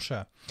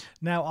daughter.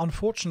 Now,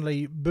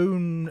 unfortunately,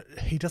 Boone,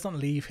 he doesn't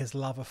leave his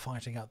love of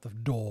fighting at the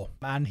door,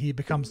 and he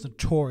becomes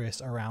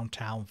notorious around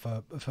town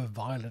for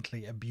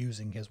violently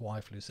abusing his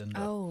wife,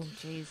 Lucinda. Oh,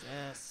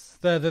 Jesus.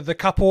 The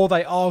couple,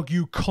 they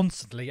argue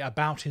constantly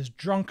about his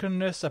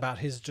drunkenness, about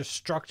his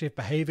destructive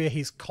behaviour.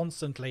 He's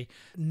constantly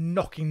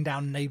knocking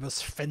down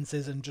neighbours'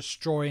 fences and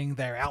destroying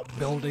their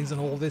outbuildings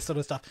and all this sort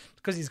of stuff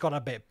because he's got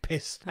a bit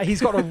pissed. He's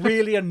got a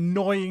really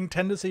annoying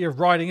tendency of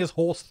riding his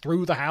horse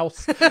through the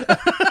house.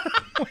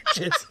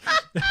 Which is,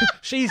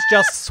 she's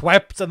just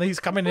swept and he's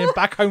coming in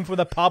back home from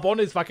the pub on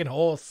his fucking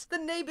horse. The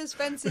neighbours'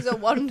 fences are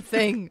one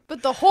thing,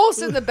 but the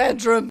horse in the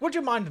bedroom. Would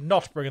you mind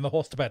not bringing the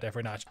horse to bed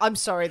every night? I'm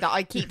sorry that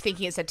I keep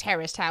thinking it's a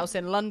terraced house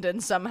in London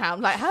somehow.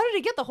 I'm like, how did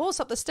he get the horse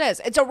up the stairs?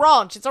 It's a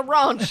ranch,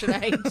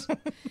 Sinead.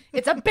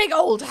 It's a big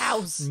old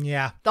house.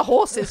 Yeah. The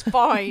horse is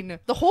fine.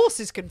 The horse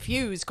is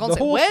confused.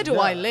 Constantly, where do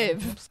I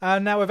live?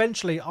 Now,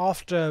 eventually,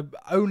 after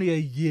only a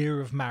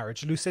year of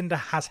marriage, Lucinda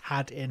has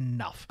had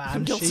enough. And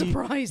I'm not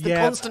surprised. The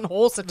constant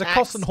horse attacks. The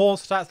constant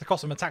horse attacks, the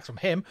constant attacks from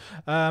him.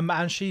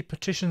 And she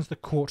petitions the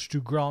court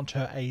to grant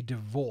her a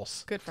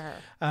divorce. Good for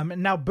her.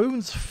 Now,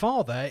 Boone's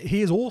father,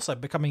 he is also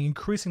becoming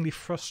increasingly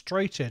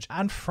frustrated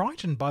and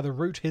frightened by the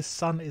route his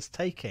son is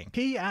taking.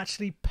 He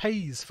actually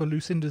pays for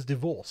Lucinda's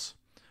divorce.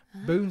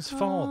 Boone's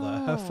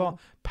father,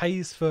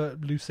 pays for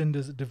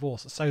Lucinda's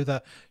divorce so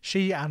that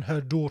she and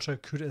her daughter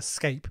could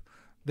escape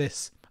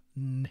this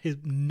his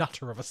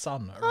nutter of a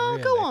son. Oh,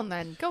 really. Go on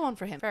then. Go on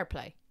for him. Fair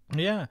play.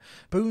 Yeah.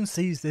 Boone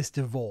sees this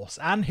divorce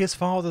and his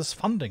father's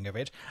funding of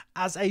it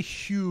as a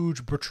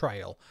huge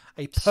betrayal,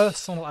 a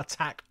personal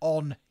attack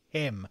on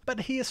him.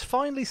 But he is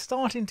finally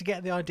starting to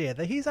get the idea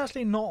that he's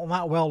actually not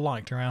that well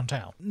liked around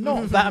town.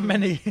 Not that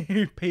many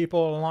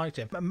people liked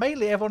him. But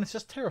mainly everyone is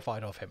just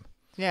terrified of him.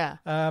 Yeah.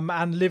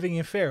 And living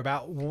in fear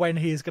about when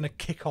he is going to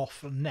kick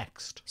off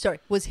next. Sorry,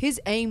 was his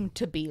aim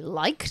to be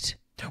liked?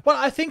 Well,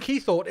 I think he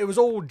thought it was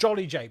all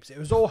jolly japes. It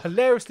was all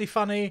hilariously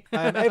funny.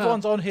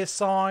 Everyone's on his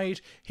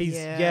side. He's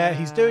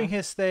doing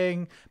his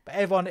thing. But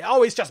everyone,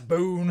 it's just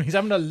Boone. He's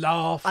having a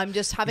laugh. I'm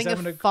just having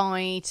a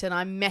fight and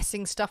I'm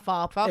messing stuff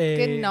up.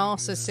 Fucking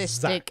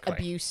narcissistic,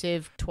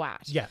 abusive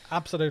twat. Yeah,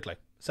 absolutely.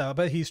 So,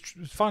 but he's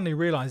finally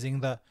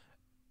realising that,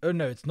 oh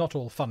no, it's not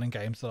all fun and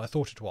games that I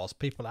thought it was.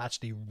 People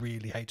actually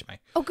really hate me.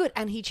 Oh, good.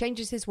 And he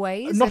changes his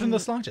ways? Not in the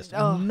slightest.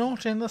 Oh.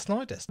 Not in the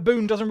slightest.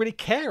 Boone doesn't really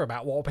care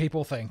about what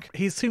people think.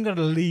 He's soon going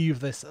to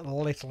leave this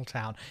little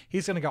town.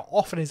 He's going to go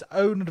off on his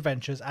own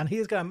adventures and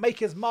he's going to make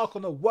his mark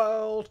on the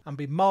world and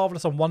be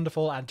marvellous and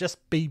wonderful and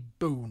just be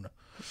Boone.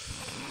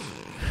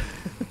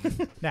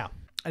 Now,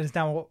 it is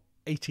now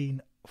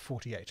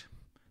 1848. Do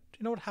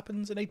you know what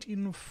happens in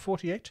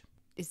 1848?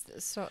 Is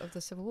the start of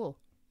the Civil War.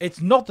 It's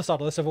not the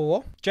start of the Civil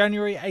War.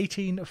 January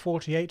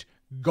 1848,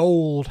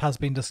 gold has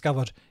been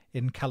discovered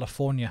in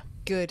California.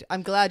 Good.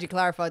 I'm glad you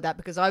clarified that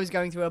because I was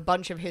going through a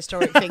bunch of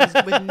historic things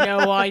with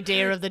no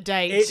idea of the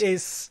date. It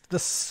is the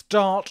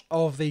start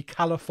of the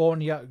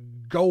California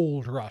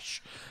gold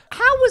rush.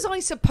 How was I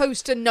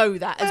supposed to know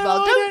that as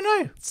well? I don't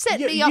know. Set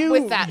me up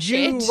with that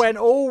shit. You went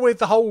all with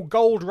the whole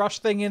gold rush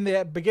thing in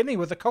the beginning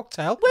with the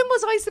cocktail. When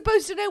was I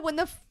supposed to know when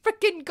the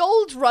frickin'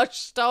 gold rush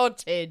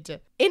started?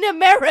 In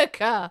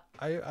America.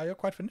 Are you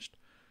quite finished?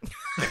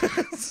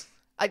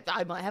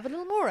 I might have a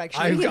little more,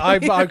 actually. I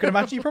can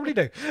imagine you probably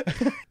do.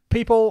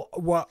 People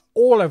were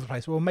all over the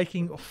place. We were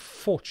making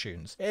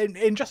fortunes.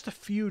 In just a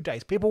few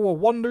days, people were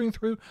wandering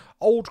through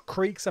old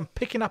creeks and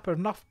picking up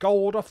enough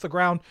gold off the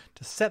ground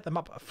to set them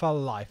up for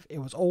life. It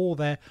was all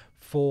there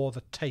for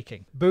the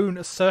taking.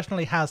 Boone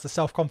certainly has the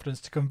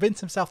self-confidence to convince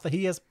himself that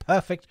he is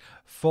perfect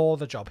for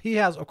the job. He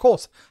has, of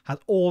course,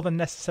 all the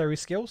necessary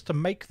skills to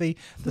make the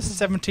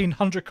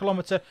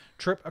 1,700-kilometre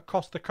trip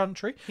across the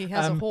country. He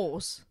has a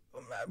horse.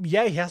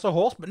 Yeah, he has a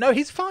horse, but no,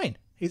 he's fine.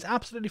 He's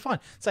absolutely fine.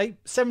 Say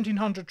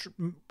 1,700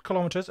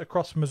 kilometres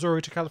across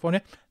Missouri to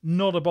California,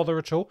 not a bother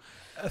at all.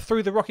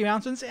 Through the Rocky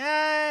Mountains,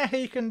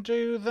 he can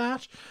do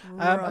that.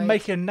 Right.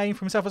 Making a name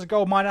for himself as a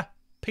gold miner,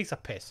 piece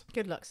of piss.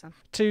 Good luck, son.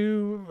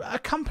 To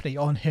accompany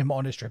on him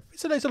on his trip.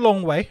 So it's a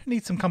long way,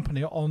 needs some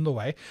company on the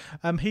way.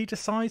 He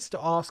decides to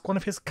ask one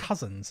of his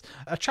cousins,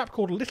 a chap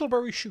called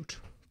Littlebury Shute.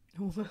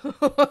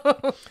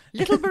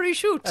 Littlebury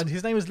Shute. And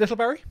his name is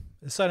Littlebury.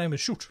 His surname is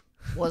Shute.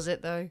 Was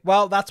it, though?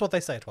 Well, that's what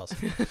they say it was.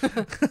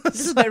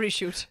 Littlebury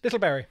Shute.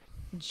 Littlebury.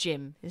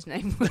 Jim, his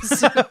name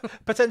was.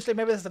 Potentially,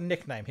 maybe this is a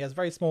nickname. He has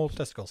very small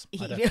testicles.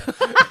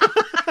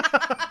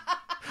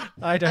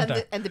 I don't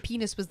know. And the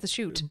penis was the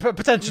shoot.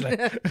 Potentially.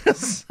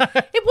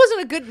 It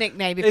wasn't a good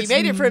nickname if he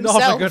made it for himself.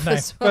 Not a good name.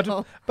 As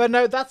well. But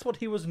no, that's what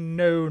he was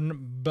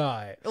known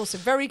by. Also,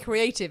 very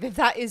creative if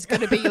that is going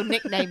to be your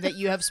nickname, that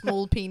you have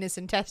small penis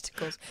and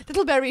testicles.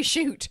 Littlebury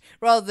Shoot,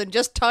 rather than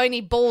just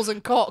tiny balls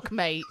and cock,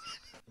 mate.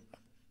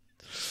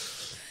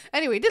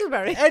 Anyway,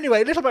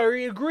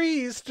 Littlebury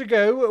agrees to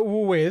go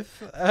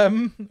with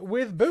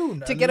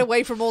Boone. To get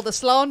away from all the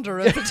slander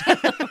of the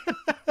town.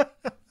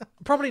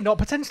 Probably not.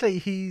 Potentially,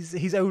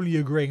 he's only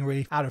agreeing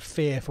really out of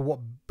fear for what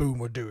Boone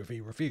would do if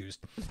he refused.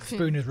 If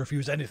Boone has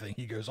refused anything,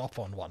 he goes off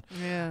on one.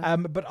 Yeah.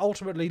 But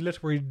ultimately,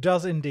 Littlebury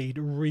does indeed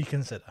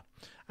reconsider,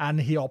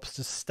 and he opts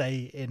to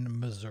stay in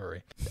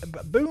Missouri.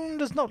 But Boone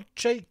does not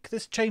take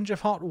this change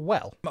of heart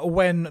well.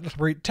 When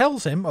Littlebury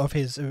tells him of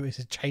his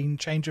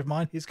change of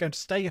mind, he's going to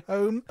stay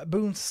home,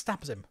 Boone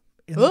stabs him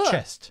in the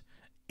chest,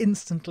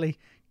 instantly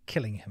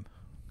killing him.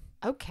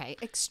 Okay,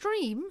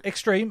 extreme.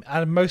 Extreme,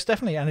 and most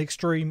definitely an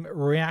extreme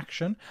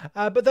reaction.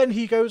 But then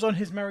he goes on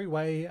his merry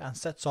way and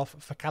sets off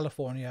for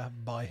California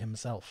by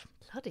himself.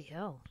 Bloody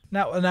hell.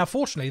 Now,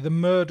 fortunately, the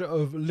murder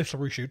of Little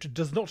Reshoot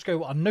does not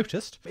go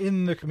unnoticed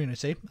in the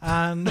community,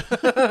 and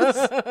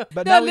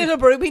but No, Little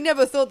Bro, we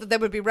never thought that there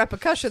would be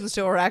repercussions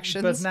to our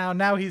actions. But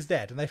now he's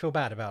dead, and they feel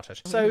bad about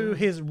it. So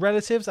his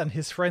relatives and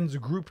his friends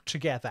group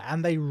together,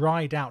 and they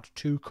ride out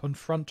to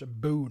confront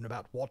Boone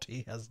about what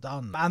he has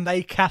done. And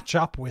they catch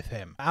up with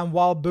him. And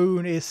while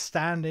Boone is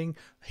standing,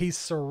 he's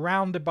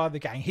surrounded by the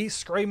gang. He's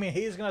screaming,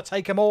 he's going to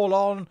take them all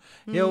on.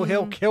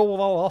 He'll kill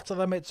the lot of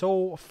them. It's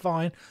all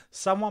fine.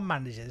 Someone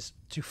manages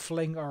to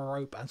fling a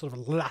rope and sort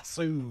of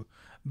lasso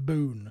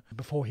Boone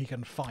before he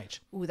can fight.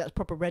 Ooh, that's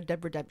proper Red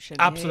Dead Redemption.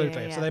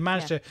 Absolutely. Yeah. So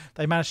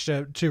they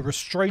managed to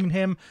restrain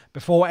him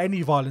before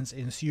any violence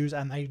ensues,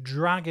 and they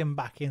drag him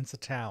back into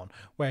town,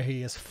 where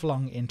he is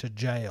flung into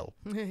jail.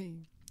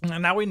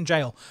 And now in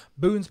jail,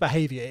 Boone's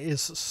behaviour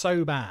is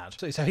so bad.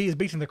 So he is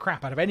beating the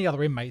crap out of any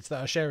other inmates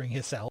that are sharing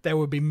his cell. There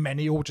would be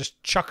many all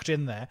just chucked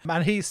in there.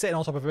 And he's sitting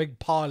on top of a big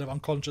pile of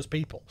unconscious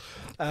people.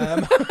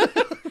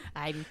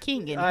 I'm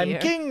king in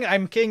here.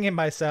 I'm king in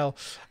my cell.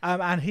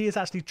 And he is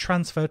actually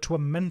transferred to a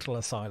mental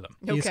asylum.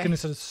 Okay. He's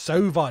considered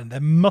so violent.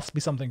 There must be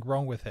something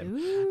wrong with him.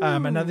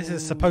 And now this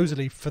is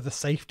supposedly for the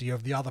safety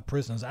of the other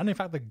prisoners and, in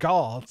fact, the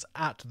guards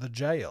at the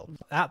jail.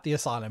 At the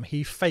asylum,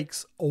 he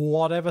fakes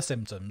whatever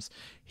symptoms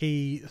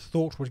he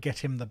thought would get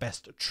him the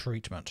best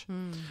treatment.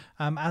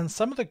 And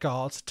some of the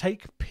guards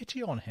take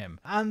pity on him,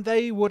 and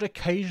they would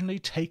occasionally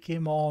take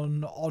him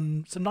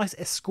on some nice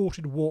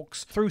escorted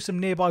walks through some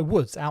nearby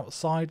woods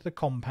outside the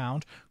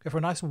compound, go for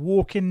a nice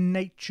walk in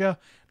nature.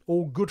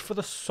 All good for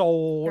the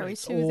soul. Very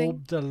it's soothing. all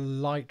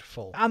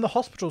delightful. And the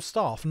hospital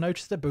staff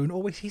noticed that Boone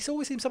always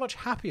seems so much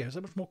happier,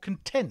 so much more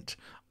content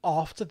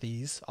after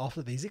these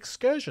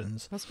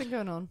excursions. What's been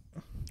going on?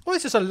 Well,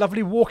 it's just a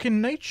lovely walk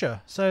in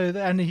nature.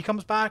 And he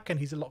comes back and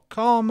he's a lot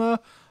calmer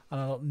and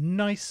a lot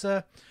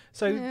nicer.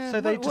 So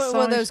they decide.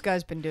 What have those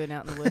guys been doing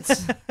out in the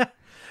woods?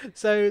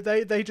 So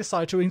they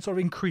decide to sort of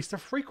increase the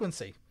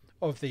frequency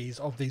of these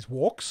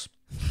walks.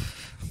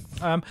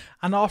 And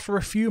after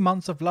a few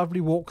months of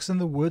lovely walks in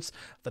the woods,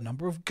 the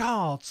number of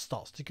guards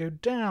starts to go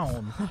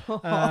down.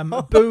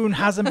 Boone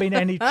hasn't been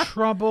any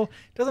trouble.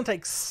 It doesn't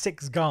take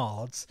 6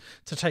 guards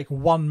to take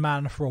one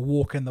man for a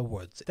walk in the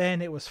woods. Then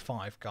it was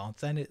 5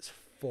 guards. Then it's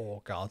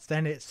 4 guards.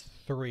 Then it's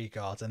 3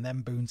 guards. And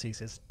then Boone sees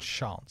his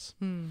chance.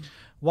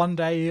 One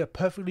day, a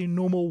perfectly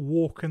normal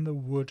walk in the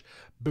wood,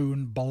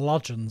 Boone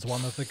bludgeons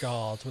one of the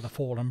guards with a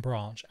fallen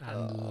branch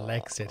and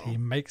legs it. He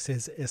makes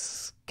his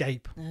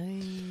escape.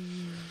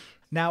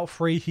 Now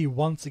free, he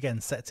once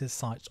again sets his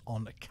sights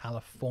on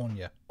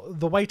California.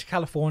 The way to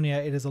California,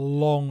 it is a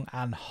long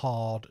and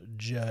hard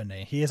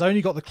journey. He has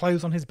only got the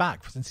clothes on his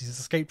back since he's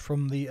escaped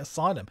from the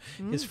asylum.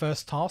 His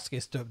first task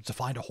is to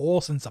find a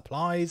horse and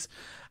supplies.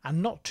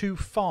 And not too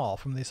far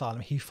from the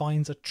asylum, he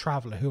finds a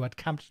traveller who had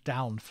camped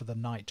down for the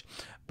night.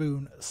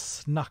 Boone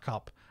snuck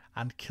up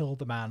and killed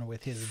the man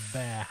with his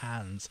bare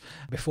hands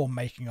before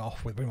making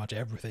off with pretty much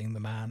everything the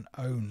man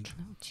owned.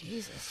 Oh,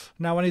 Jesus.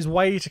 Now, on his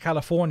way to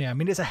California, I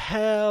mean, it's a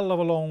hell of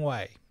a long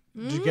way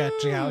to get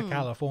to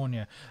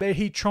California. But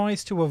he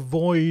tries to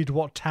avoid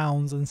what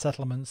towns and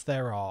settlements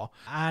there are,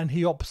 and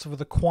he opts for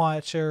the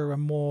quieter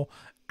and more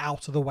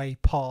out-of-the-way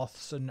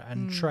paths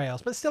and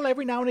trails. But still,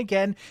 every now and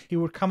again, he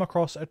would come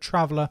across a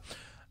traveller,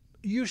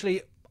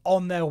 usually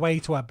on their way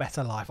to a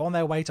better life, on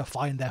their way to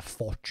find their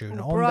fortune,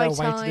 on their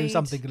way to do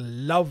something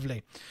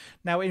lovely.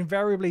 Now,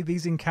 invariably,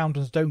 these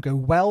encounters don't go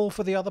well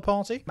for the other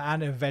party,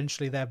 and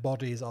eventually their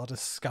bodies are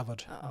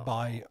discovered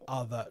by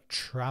other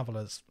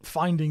travellers.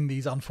 Finding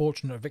these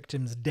unfortunate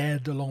victims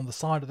dead along the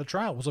side of the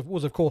trail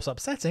was of course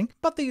upsetting,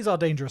 but these are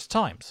dangerous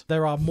times.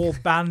 There are more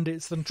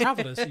bandits than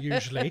travellers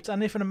usually,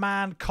 and if a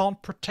man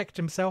can't protect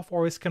himself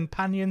or his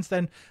companions,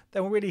 then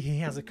really he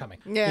has it coming.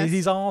 Yes.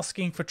 He's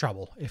asking for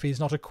trouble if he's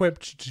not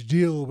equipped to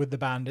deal with the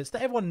bandits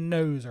that everyone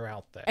knows are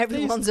out there.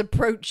 Everyone's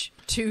approach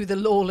to the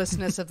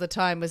lawlessness of the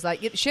time was like,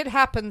 shit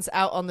happens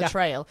out on the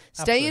trail.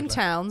 Stay in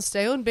town,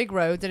 stay on big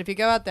roads, and if you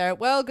go out there,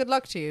 well, good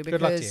luck to you,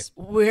 because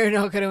we're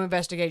not going to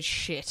investigate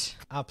shit.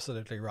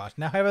 Absolutely right.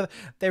 Now, however,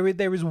 there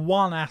is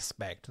one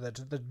aspect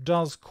that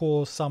does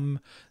cause some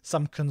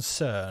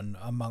concern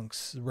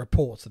amongst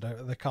reports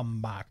that come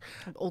back.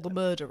 All the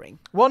murdering.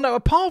 Well, no,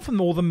 apart from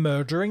all the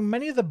murdering,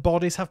 many of the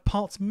bodies have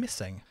parts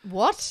missing.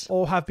 What?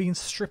 Or have been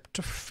stripped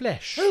of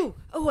flesh. Oh,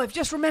 I've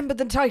just remembered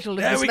the title of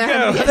There this we man.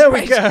 go. Yes, There we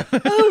right.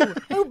 go.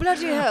 Oh,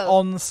 bloody hell.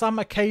 On some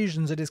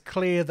occasions, it is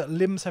clear that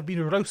limbs have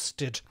been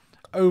roasted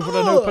over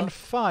an open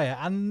fire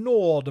and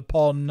gnawed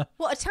upon.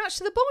 What, attached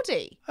to the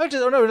body? Oh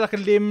no, like a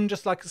limb,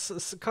 just like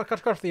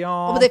cut off the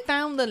arm. Oh, but they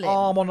found the limb.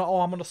 Arm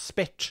on a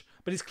spit,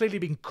 but it's clearly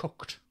been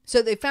cooked.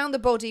 So they found the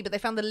body, but they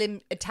found the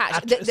limb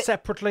attached.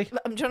 Separately.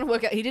 I'm trying to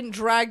work out. He didn't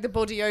drag the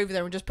body over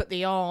there and just put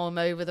the arm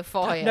over the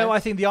fire. No, I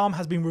think the arm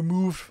has been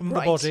removed from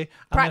the body.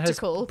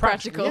 Practical,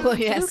 Yeah,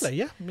 yes. Absolutely,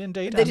 yeah,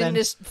 indeed. They didn't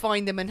just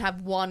find them and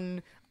have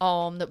one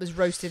arm that was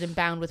roasted and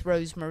bound with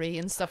rosemary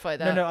and stuff like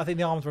that. No, I think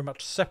the arms were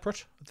much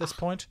separate at this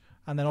point.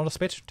 And then on a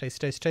spit,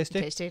 tasty.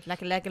 Tasted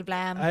like a leg of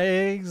lamb.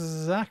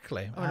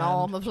 Exactly. Or an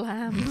arm of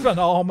lamb. An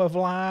arm of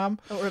lamb.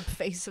 Or a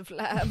face of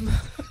lamb.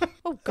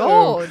 Oh,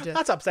 God.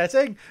 That's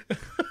upsetting.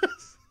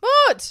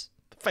 What?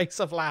 Face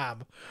of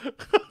lamb.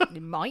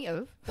 It might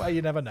have. Well,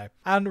 you never know.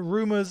 And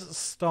rumours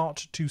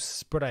start to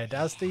spread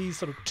as these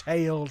sort of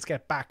tales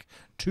get back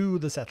to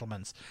the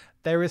settlements.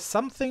 There is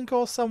something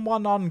or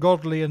someone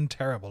ungodly and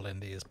terrible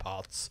in these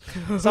parts.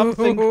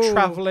 Something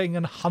travelling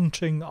and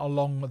hunting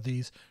along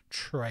these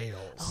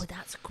trails. Oh,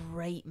 that's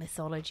great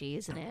mythology,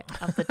 isn't it?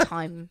 Of the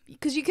time.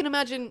 Because you can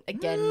imagine,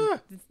 again,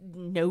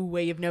 no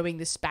way of knowing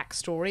this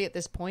backstory at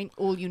this point.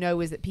 All you know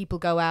is that people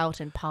go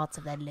out and parts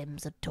of their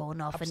limbs are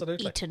torn off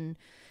and eaten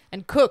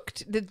and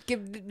cooked.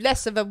 Give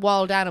less of a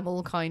wild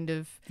animal kind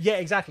of. Yeah,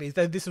 exactly.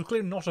 This is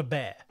clearly not a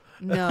bear.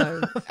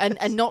 No,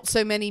 and not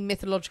so many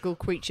mythological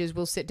creatures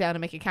will sit down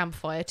and make a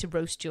campfire to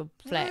roast your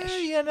flesh.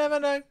 You never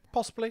know.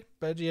 Possibly,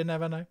 but you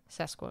never know.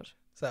 Sasquatch.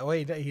 So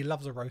he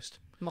loves a roast.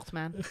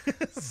 Mothman.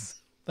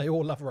 They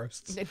all love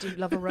roasts. They do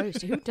love a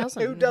roast. Who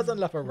doesn't? Who doesn't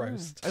love a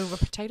roast? Over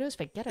potatoes?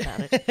 Forget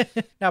about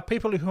it. Now,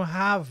 people who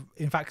have,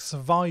 in fact,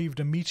 survived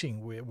a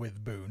meeting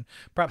with Boone,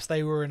 perhaps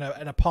they were in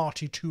a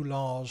party too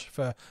large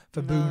for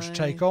Boone to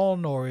take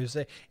on, or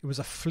it was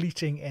a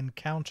fleeting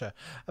encounter.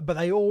 But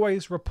they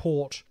always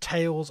report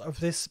tales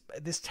of this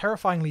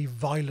terrifyingly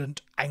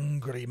violent,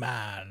 angry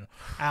man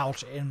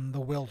out in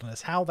the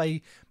wilderness.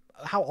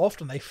 How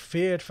often they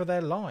feared for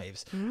their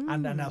lives,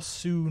 and how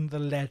soon the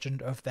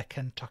legend of the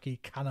Kentucky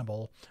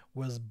Cannibal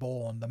was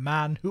born. The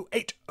man who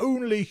ate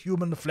only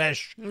human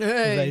flesh,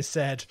 they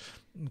said.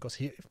 Of course,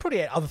 he probably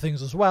ate other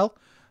things as well,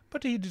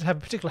 but he did have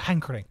a particular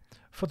hankering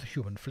for the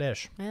human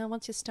flesh. Well,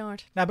 once you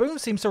start. Now, Boone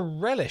seems to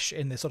relish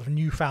in this sort of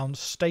newfound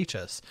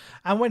status,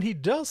 and when he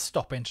does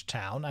stop into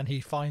town and he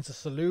finds a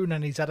saloon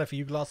and he's had a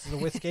few glasses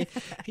of whiskey,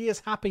 he is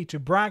happy to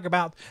brag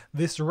about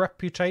this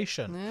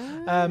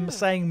reputation,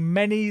 saying,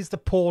 "Many's the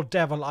poor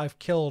devil I've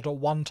killed at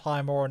one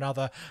time or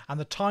another, and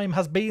the time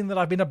has been that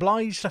I've been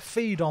obliged to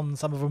feed on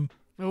some of them."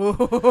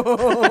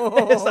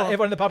 It's like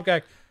everyone in the pub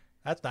going,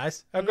 "That's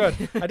nice. Oh, good.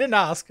 I didn't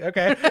ask.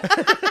 Okay."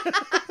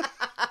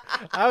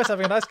 I was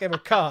having a nice game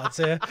of cards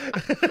here.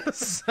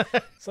 so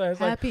it's like,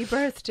 Happy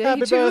birthday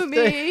to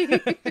me.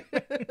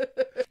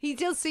 He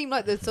does seem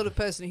like the sort of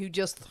person who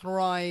just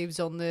thrives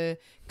on the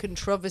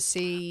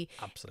controversy,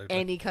 absolutely,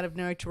 any kind of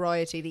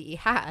notoriety that he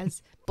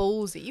has.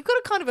 Ballsy. You've got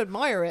to kind of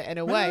admire it in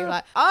a way.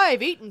 Like,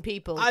 I've eaten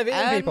people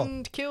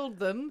and killed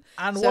them.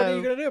 And what are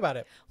you going to do about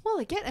it? Well,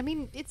 again, I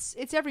mean, it's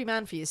every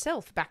man for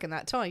yourself back in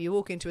that time. You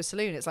walk into a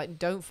saloon, it's like,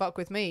 don't fuck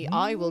with me.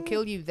 I will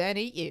kill you, then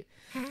eat you.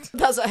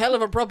 That's a hell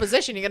of a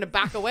proposition. You're going to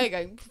back away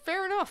going,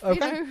 fair enough. Okay.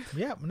 You know?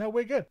 Yeah, no,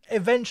 we're good.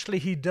 Eventually,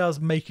 he does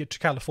make it to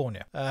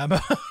California,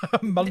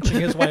 munching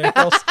his way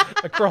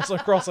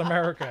across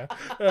America.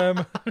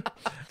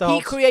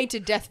 He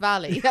created Death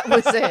Valley. That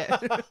was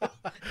it.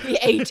 He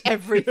ate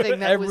everything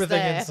that was there.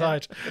 Everything in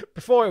sight.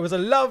 Before, it was a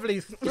lovely,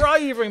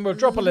 thriving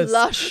metropolis.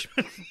 Lush,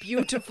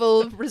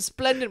 beautiful,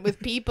 resplendent with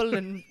people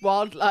and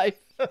wildlife.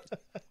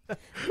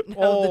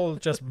 All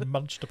just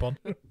munched upon.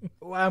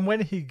 And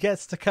when he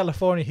gets to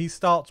California, he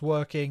starts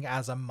working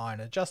as a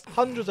miner, just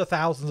hundreds of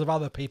thousands of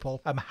other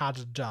people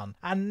had done.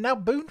 And now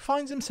Boone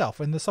finds himself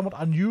in the somewhat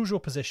unusual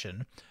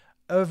position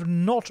of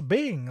not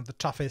being the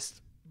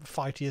toughest,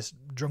 fightiest,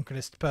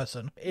 drunkenest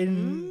person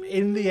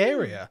in the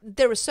area.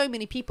 There are so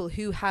many people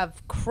who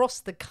have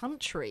crossed the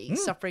country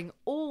suffering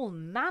all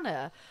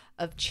manner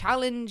of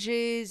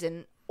challenges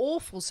and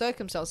awful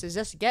circumstances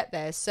just to get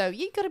there, so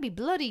you got to be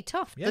bloody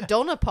tough. The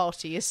Donner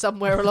Party is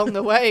somewhere along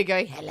the way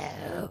going,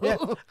 hello. Yeah.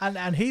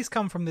 And he's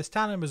come from this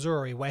town in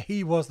Missouri where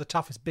he was the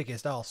toughest,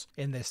 biggest ass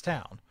in this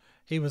town.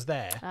 He was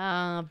there.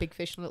 Big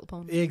fish in a little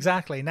pond.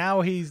 Exactly.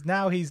 Now he's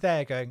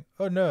there going,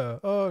 oh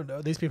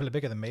no, these people are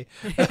bigger than me.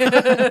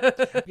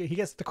 He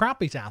gets the crap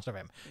beat out of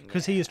him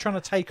because he is trying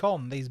to take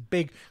on these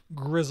big,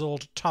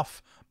 grizzled,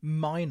 tough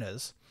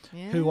miners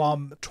who are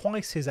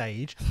twice his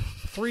age,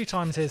 3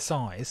 times his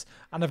size,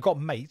 and have got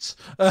mates.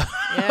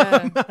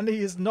 And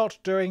he is not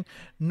doing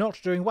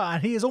well.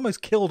 And he is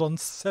almost killed on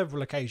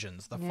several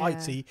occasions. The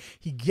fights he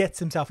gets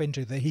himself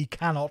into that he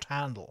cannot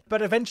handle.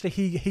 But eventually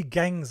he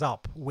gangs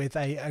up with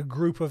a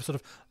group of sort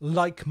of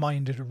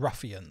like-minded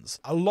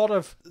ruffians. A lot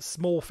of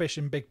small fish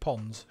in big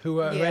ponds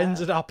who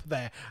ended up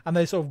there, and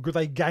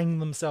they gang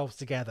themselves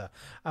together.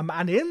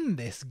 And in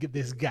this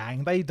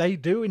gang, they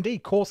do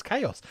indeed cause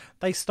chaos.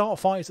 They start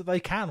fights that they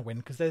can win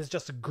because there's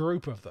just a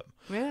group of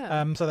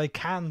them. So they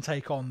can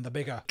take on the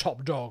bigger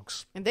top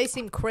dogs. And they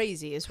seem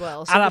crazy as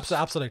well. So and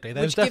absolutely.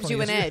 Which gives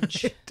you an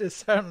edge. It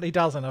certainly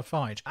does in a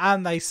fight.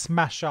 And they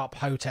smash up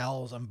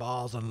hotels and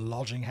bars and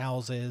lodging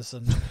houses.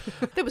 And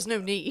there was no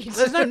need.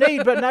 There's no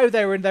need, but no,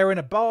 they're in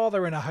a bar,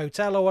 they're in a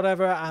hotel or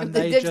whatever, and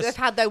they've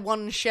had their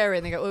one share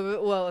and they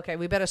go, well, okay,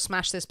 we better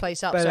smash this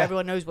place up so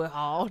everyone knows we're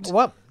hard.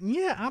 Well,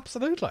 yeah,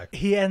 absolutely.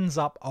 He ends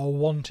up a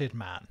wanted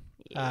man.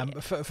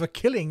 for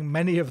killing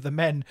many of the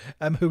men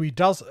who he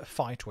does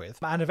fight with.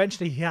 And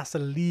eventually he has to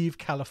leave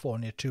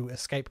California to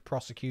escape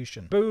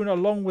prosecution. Boone,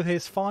 along with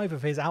his 5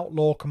 of his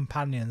outlaw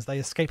companions, they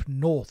escape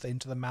north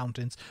into the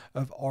mountains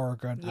of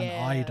Oregon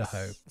and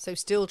Idaho. So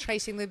still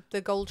chasing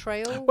the gold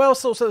trail? Well,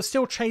 so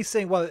still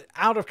chasing,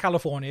 out of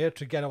California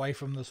to get away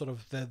from the sort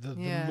of the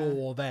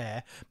law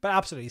there, but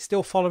absolutely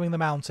still following the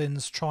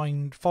mountains,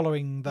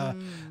 following the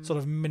sort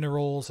of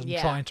minerals and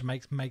trying to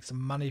make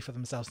some money for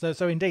themselves.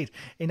 So indeed,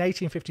 in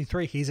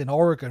 1853, he's in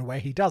Oregon, where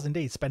he does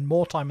indeed spend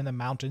more time in the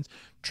mountains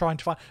trying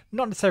to find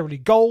not necessarily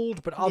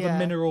gold, but other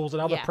minerals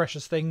and other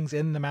precious things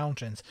in the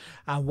mountains.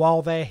 And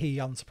while there, he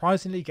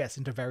unsurprisingly gets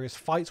into various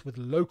fights with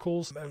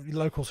locals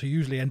who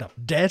usually end up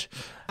dead,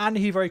 and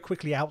he very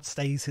quickly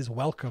outstays his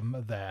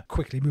welcome there.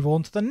 Quickly move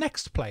on to the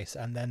next place,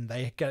 and then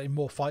they get in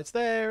more fights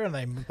there,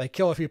 and they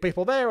kill a few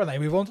people there, and they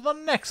move on to the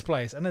next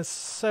place, and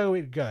so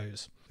it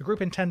goes. The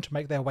group intend to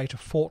make their way to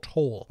Fort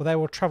Hall, where they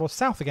will travel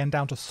south again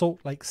down to Salt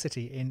Lake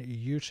City in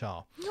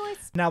Utah.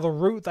 Nice. Now, the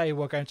route they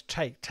were going to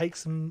take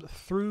takes them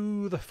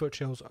through the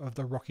foothills of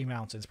the Rocky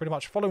Mountains, pretty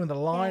much following the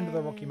line of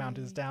the Rocky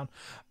Mountains down,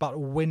 but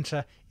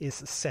winter is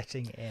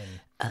setting in.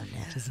 Oh, no.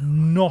 It is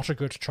not a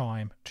good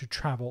time to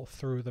travel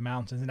through the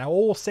mountains. Now,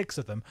 all 6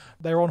 of them,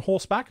 they're on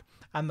horseback,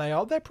 and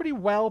they're pretty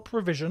well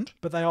provisioned,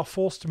 but they are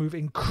forced to move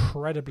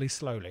incredibly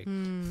slowly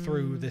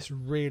through this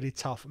really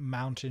tough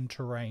mountain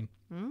terrain.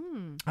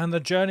 And the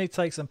journey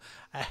takes them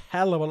a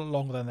hell of a lot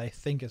longer than they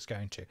think it's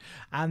going to.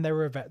 And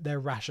their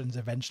rations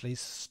eventually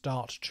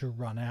start to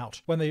run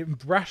out. When the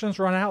rations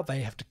run out,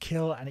 they have to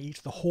kill and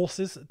eat the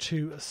horses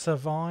to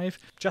survive.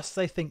 Just as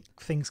they think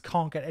things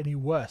can't get any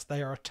worse,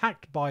 they are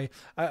attacked by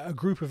a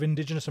group of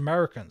indigenous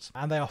Americans,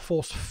 and they are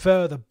forced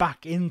further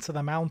back into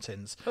the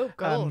mountains. Oh,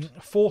 God.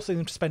 Forcing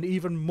them to spend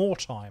even more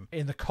time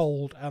in the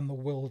cold and the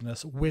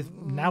wilderness with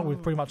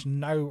pretty much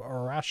no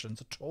rations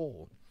at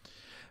all.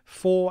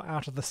 4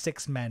 out of the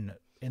 6 men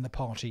in the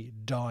party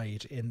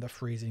died in the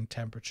freezing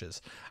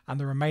temperatures, and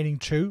the remaining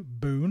 2,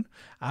 Boone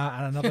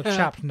and another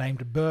chap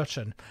named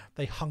Burton,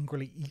 they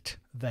hungrily eat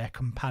their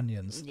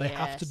companions. They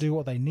have to do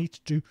what they need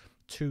to do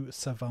to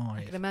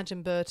survive. I can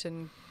imagine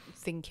Burton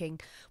thinking,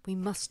 we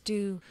must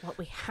do what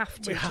we have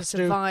to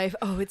survive.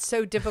 Oh, it's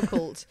so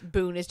difficult.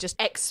 Boone is just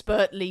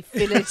expertly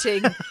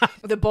filleting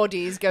the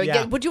bodies,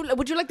 going, would you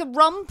like the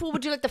rump or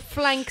would you like the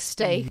flank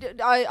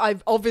steak?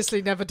 I've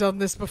obviously never done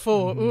this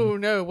before. Oh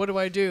no, what do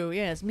I do?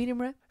 Yes,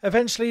 medium rare.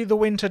 Eventually the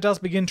winter does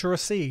begin to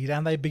recede,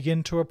 and they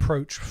begin to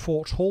approach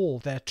Fort Hall,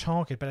 their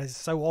target, but as is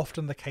so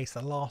often the case,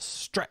 the last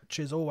stretch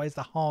is always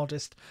the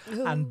hardest.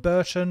 And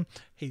Burton,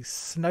 he's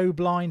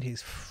snowblind,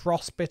 he's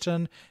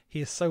frostbitten,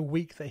 he is so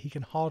weak that he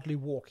can hardly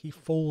walk. He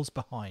falls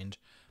behind.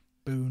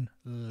 Boone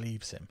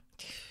leaves him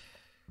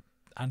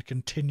and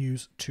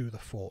continues to the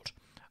fort,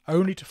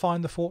 only to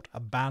find the fort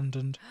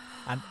abandoned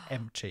and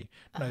empty.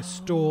 No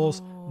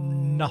stores,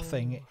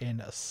 nothing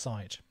in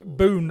sight.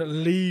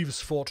 Boone leaves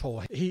Fort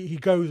Hall. He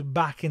goes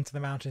back into the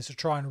mountains to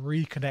try and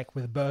reconnect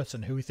with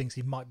Burton, who he thinks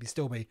he might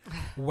still be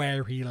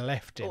where he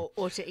left him.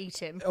 Or to eat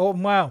him.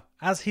 Well,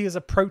 as he is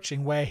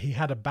approaching where he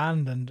had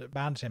abandoned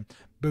him,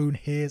 Boone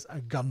hears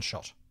a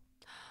gunshot.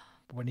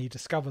 When he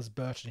discovers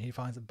Burton, he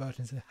finds that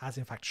Burton has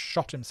in fact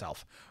shot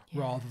himself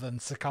rather than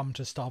succumb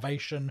to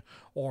starvation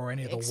or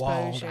any of the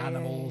wild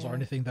animals or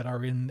anything that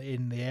are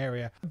in the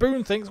area.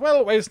 Boone thinks,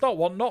 well, it's not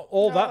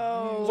all that.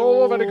 It's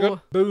all very good.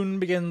 Boone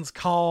begins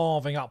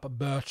carving up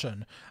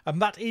Burton.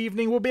 And that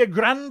evening will be a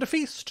grand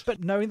feast.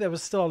 But knowing there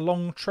was still a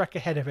long trek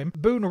ahead of him,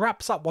 Boone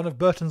wraps up one of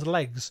Burton's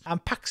legs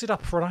and packs it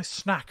up for a nice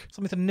snack.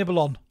 Something to nibble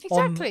on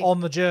on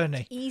the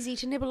journey. Easy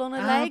to nibble on a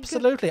leg.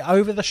 Absolutely.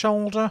 Over the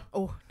shoulder.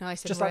 Oh,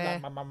 nice and just rare.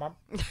 Like that.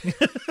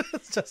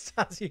 Just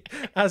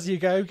as you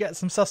go, get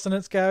some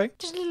sustenance going.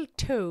 Just a little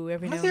toe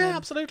every now and then. Yeah,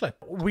 absolutely.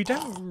 We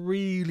don't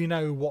really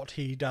know what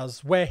he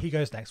does, where he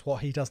goes next,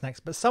 what he does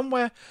next, but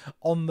somewhere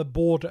on the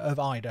border of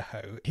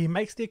Idaho, he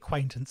makes the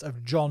acquaintance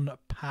of John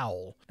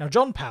Powell. Now,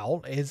 John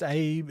Powell is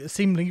a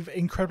seemingly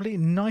incredibly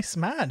nice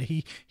man.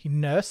 He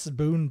nurses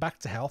Boone back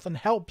to health and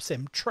helps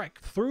him trek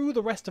through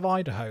the rest of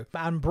Idaho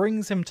and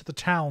brings him to the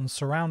towns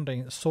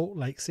surrounding Salt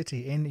Lake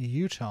City in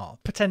Utah.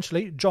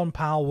 Potentially, John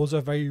Powell was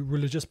a very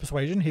religious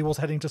persuasion. He was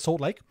heading to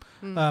Salt Lake,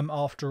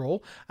 after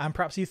all, and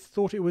perhaps he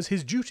thought it was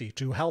his duty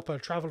to help a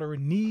traveller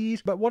in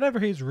need, but whatever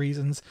his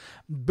reasons,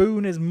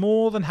 Boone is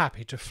more than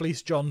happy to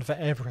fleece John for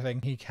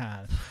everything he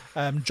can.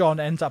 John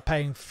ends up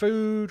paying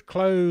food,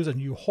 clothes, a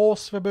new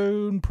horse for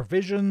Boone,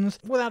 provisions,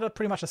 without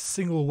pretty much a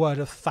single word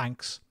of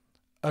thanks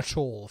at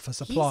all for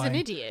supplying.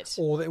 He's an idiot.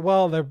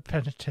 There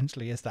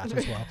potentially is that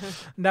as well.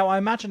 Now, I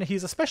imagine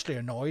he's especially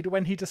annoyed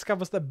when he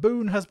discovers that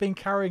Boone has been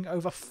carrying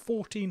over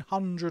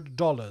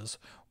 $1,400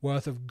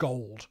 worth of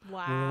gold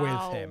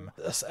with him.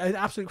 An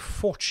absolute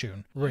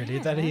fortune, really,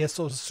 that he has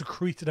sort of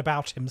secreted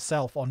about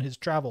himself on his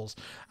travels.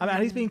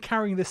 And he's been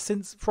carrying this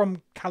since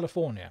from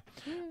California,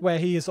 where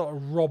he has sort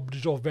of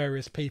robbed of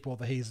various people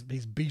that he's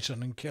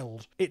beaten and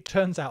killed. It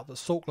turns out that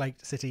Salt Lake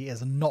City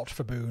is not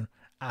for Boone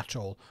at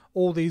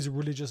all these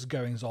religious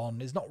goings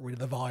on is not really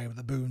the vibe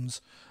that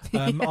Boone's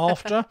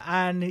after,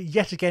 and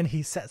yet again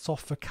he sets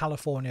off for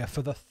California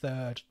for the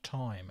third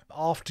time.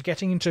 After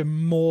getting into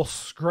more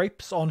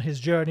scrapes on his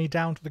journey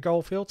down to the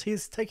goldfields, he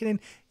is taken in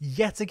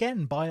yet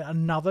again by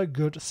another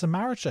good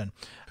Samaritan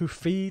who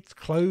feeds,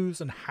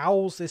 clothes and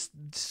howls this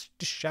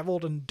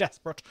dishevelled and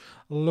desperate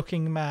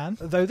looking man,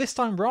 though this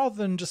time rather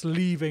than just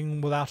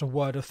leaving without a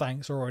word of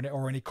thanks or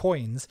any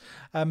coins,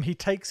 he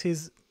takes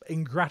his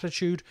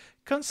ingratitude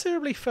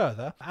considerably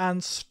further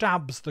and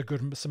stabs the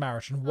good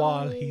Samaritan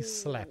while he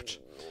slept.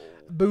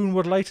 Boone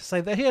would later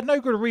say that he had no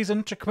good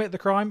reason to commit the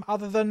crime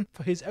other than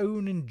for his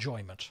own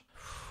enjoyment.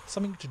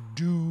 Something to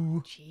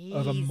do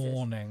of a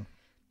morning.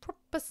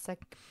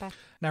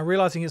 Now,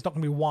 realising it's not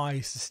going to be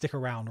wise to stick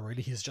around,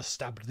 really, he's just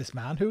stabbed this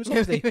man, who's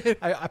obviously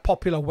a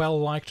popular,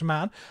 well-liked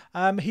man.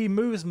 He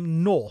moves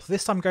north,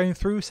 this time going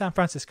through San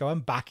Francisco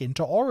and back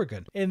into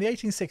Oregon. In the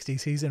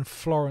 1860s, he's in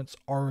Florence,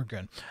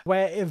 Oregon,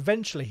 where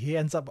eventually he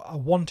ends up a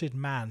wanted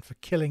man for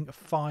killing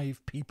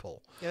 5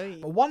 people.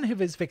 One of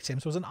his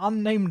victims was an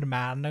unnamed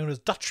man known as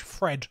Dutch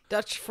Fred.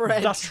 Dutch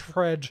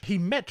Fred. He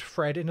met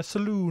Fred in a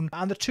saloon,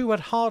 and the two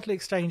had hardly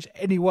exchanged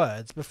any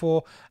words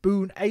before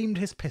Boone aimed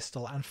his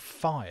pistol and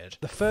fired.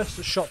 The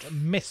first shot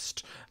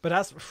missed, but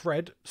as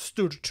Fred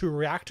stood to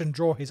react and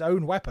draw his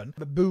own weapon,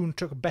 Boone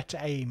took better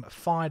aim,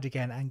 fired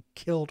again, and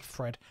killed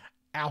Fred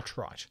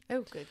outright.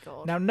 Oh, good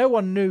God. Now, no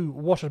one knew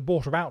what had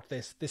brought about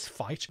this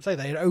fight. Say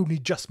they had only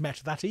just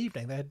met that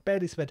evening. They had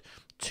barely said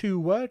 2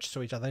 words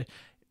to each other.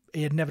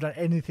 He had never done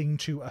anything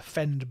to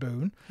offend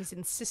Boone. His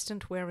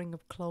insistent wearing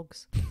of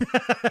clogs.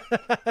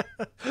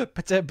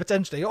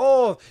 Potentially.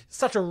 Oh,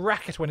 such a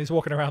racket when he's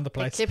walking around the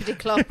place.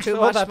 Clippity-clop too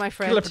much, my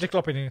friend.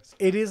 Clippity-clopping.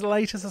 It is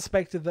later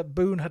suspected that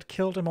Boone had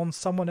killed him on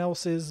someone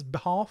else's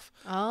behalf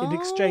in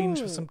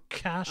exchange for some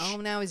cash. Oh,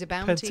 now he's a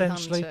bounty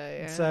hunter.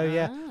 Yeah. So,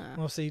 yeah,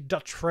 obviously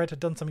Dutch Fred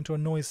had done something to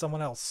annoy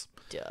someone else.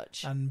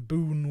 Dutch. And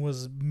Boone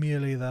was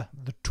merely the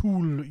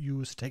tool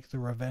used to take the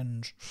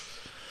revenge.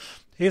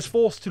 He is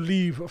forced to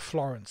leave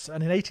Florence,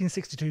 and in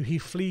 1862 he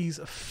flees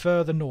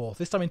further north,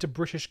 this time into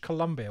British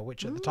Columbia,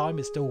 which at the time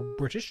is still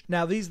British.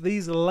 Now,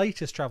 these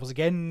latest travels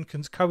again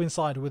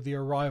coincide with the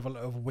arrival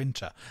of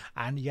winter,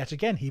 and yet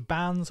again he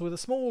bands with a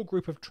small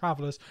group of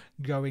travellers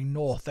going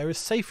north. There is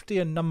safety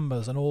in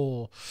numbers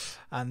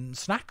and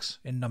snacks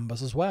in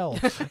numbers as well.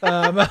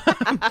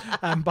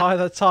 And by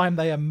the time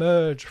they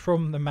emerge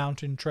from the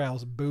mountain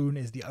trails, Boone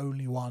is the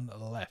only one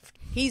left.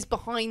 He's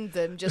behind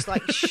them, just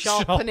like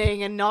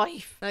sharpening a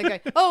knife. And they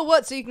go, oh,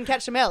 what, so you can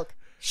catch the milk?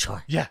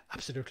 Sure. Yeah,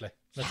 absolutely.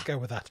 Let's go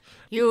with that.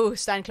 You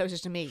stand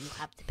closest to me. You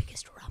have the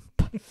biggest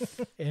rump.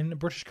 In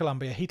British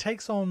Columbia, he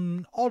takes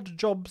on odd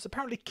jobs,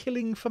 apparently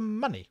killing for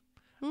money.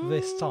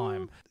 This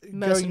time,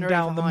 going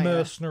down the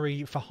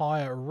mercenary for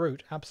hire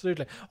route,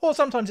 absolutely. Or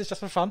sometimes it's just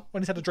for fun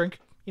when he's had a drink.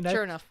 You know,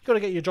 sure enough. Got to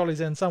get your jollies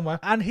in somewhere.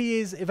 And he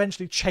is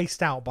eventually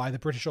chased out by the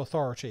British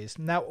authorities.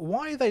 Now,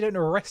 why they don't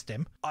arrest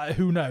him,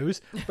 who knows?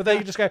 But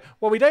they just go,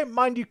 well, we don't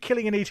mind you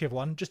killing and eating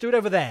one. Just do it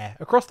over there.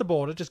 Across the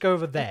border, just go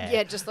over there.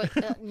 Yeah, just like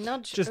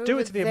nudge just over do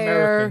it to the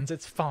there. Americans.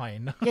 It's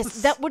fine.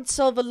 Yes, that would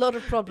solve a lot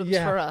of problems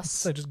for us.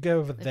 So just go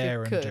over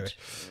there and could. do it.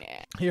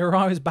 Yeah. He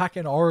arrives back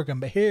in Oregon,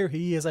 but here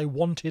he is a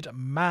wanted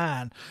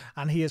man,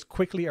 and he is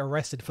quickly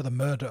arrested for the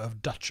murder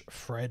of Dutch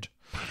Fred.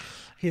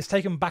 He is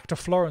taken back to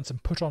Florence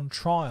and put on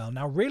trial.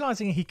 Now,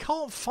 realising he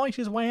can't fight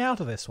his way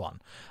out of this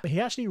one, he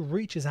actually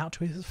reaches out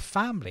to his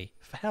family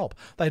for help.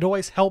 They'd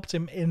always helped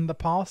him in the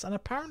past, and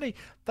apparently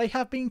they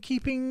have been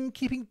keeping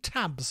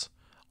tabs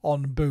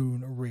on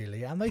Boone,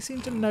 really, and they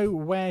seem to know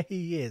where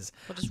he is.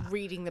 Or just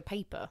reading the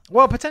paper.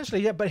 Well,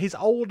 potentially, yeah, but his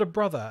older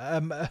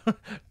brother,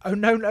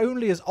 known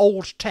only as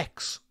Old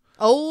Tex.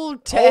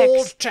 Old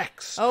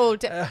Tex.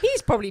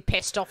 He's probably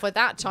pissed off with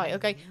that title.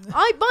 Okay,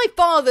 my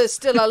father's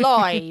still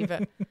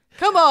alive.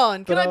 Come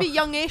on, can I be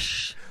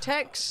youngish,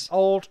 Tex?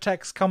 Old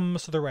Tex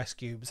comes to the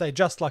rescue, say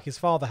just like his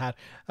father had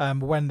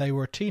when they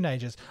were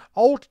teenagers.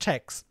 Old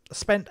Tex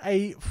spent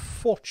a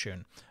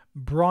fortune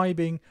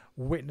bribing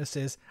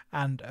witnesses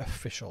and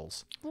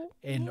officials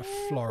in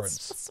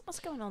Florence. What's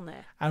going on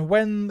there? And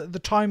when the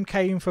time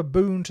came for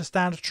Boone to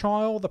stand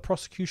trial, the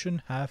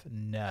prosecution have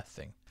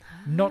nothing.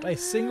 Not a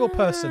single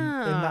person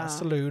in that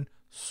saloon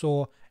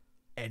saw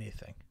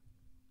anything.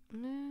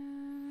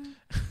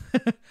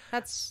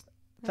 That's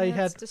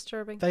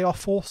disturbing. They are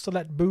forced to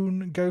let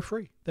Boone go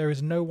free. There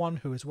is no one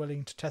who is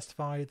willing to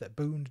testify that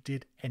Boone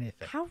did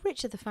anything. How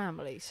rich are the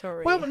family?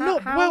 Sorry.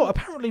 Well,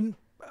 apparently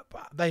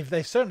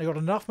they've certainly got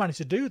enough money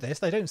to do this.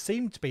 They don't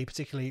seem to be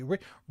particularly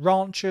rich.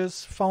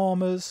 Ranchers,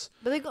 farmers.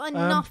 But they've got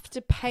enough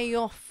to pay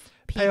off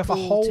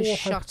people to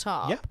shut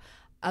up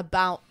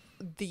about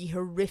the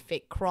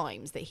horrific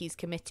crimes that he's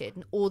committed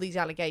and all these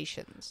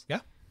allegations. Yeah.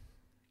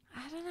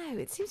 I don't know.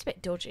 It seems a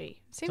bit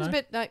dodgy. It seems a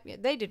bit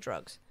like they did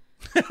drugs.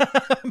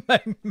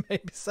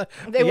 Maybe so.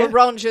 They were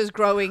ranchers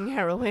growing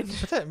heroin.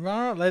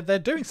 They're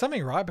doing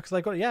something right because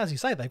they've got, as you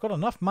say, they've got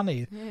enough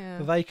money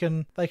that they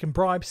can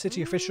bribe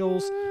city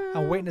officials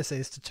and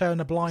witnesses to turn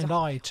a blind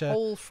eye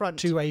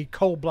to a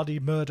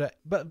cold-blooded murder.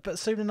 But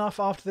soon enough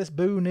after this,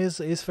 Boone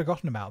is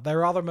forgotten about. There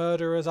are other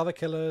murderers, other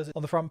killers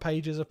on the front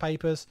pages of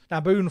papers. Now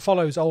Boone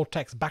follows Old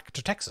Tex back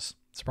to Texas.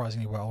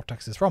 Surprisingly, where Old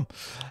Tex is from.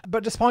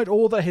 But despite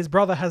all that his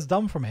brother has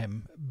done from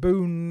him,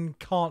 Boone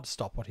can't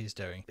stop what he's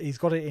doing. He's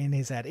got it in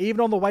his head. Even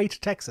on the way to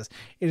Texas,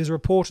 it is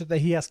reported that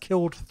he has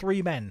killed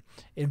 3 men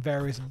in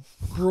various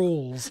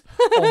brawls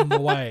on the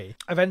way.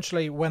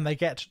 Eventually, when they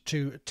get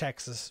to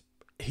Texas,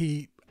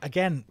 he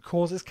again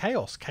causes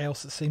chaos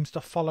that seems to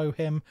follow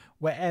him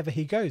wherever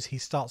he goes. He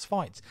starts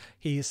fights,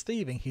 he is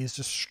thieving, he is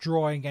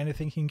destroying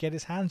anything he can get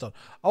his hands on.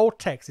 Old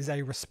Tex is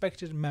a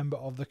respected member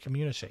of the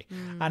community,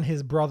 and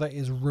his brother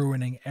is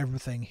ruining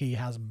everything he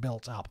has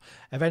built up.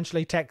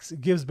 Eventually Tex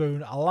gives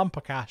Boone a lump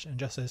of cash and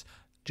just says,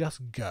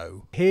 just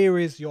go. Here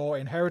is your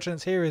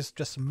inheritance, here is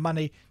just some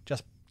money,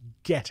 just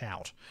get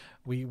out.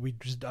 We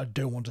just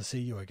don't want to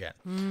see you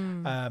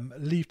again.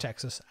 Leave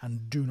Texas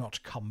and do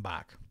not come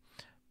back.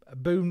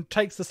 Boone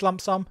takes this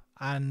lump sum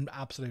and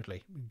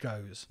absolutely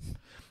goes.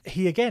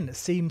 He again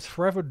seems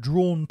forever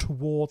drawn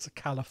towards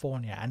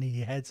California, and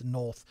he heads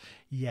north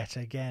yet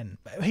again.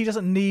 He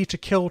doesn't need to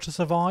kill to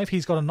survive.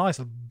 He's got a nice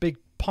big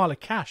pile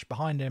of cash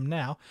behind him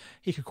now.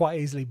 He could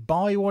quite easily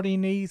buy what he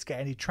needs, get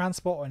any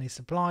transport or any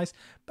supplies,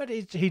 but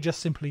he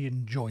just simply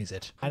enjoys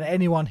it. And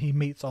anyone he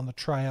meets on the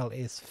trail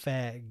is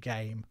fair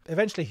game.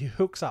 Eventually he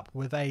hooks up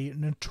with a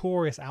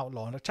notorious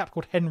outlaw, a chap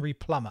called Henry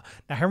Plummer.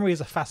 Now Henry is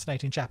a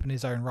fascinating chap in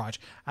his own right,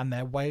 and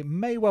there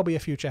may well be a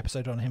future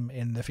episode on him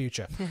in the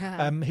future.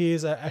 He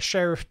is a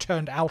sheriff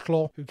turned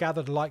outlaw who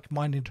gathered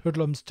like-minded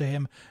hoodlums to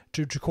him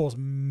to cause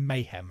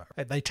mayhem.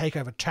 They take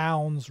over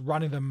towns,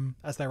 running them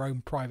as their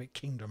own private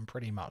kingdom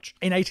pretty much.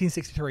 In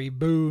 1863,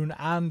 Boone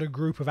and a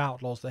group of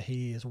outlaws that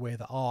he is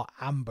with are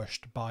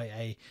ambushed by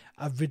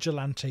a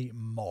vigilante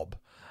mob.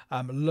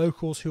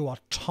 Locals who are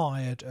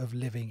tired of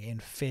living in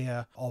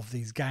fear of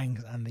these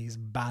gangs and these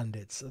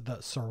bandits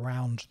that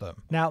surround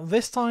them. Now,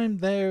 this time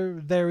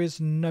there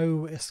is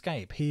no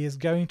escape. He is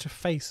going to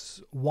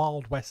face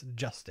Wild West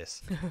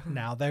justice.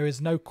 Now, there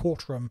is no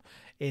courtroom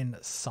in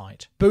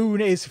sight. Boone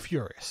is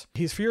furious.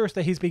 He's furious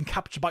that he's been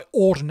captured by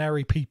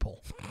ordinary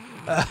people.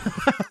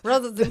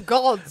 Rather than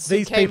gods.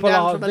 These people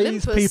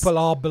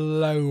are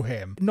below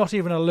him. Not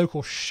even a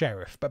local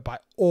sheriff, but by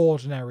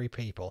ordinary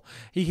people.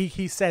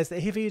 He says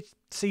that if he had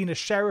seen a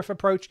sheriff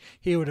approach,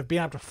 he would have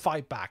been able to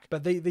fight back.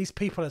 But these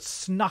people had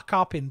snuck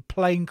up in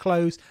plain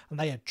clothes and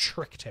they had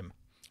tricked him.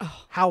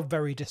 Oh. How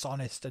very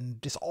dishonest and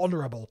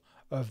dishonourable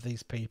of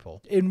these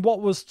people. In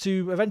what was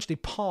to eventually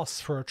pass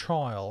for a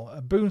trial,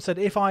 Boone said,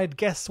 if I had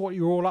guessed what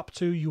you were all up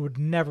to, you would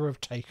never have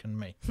taken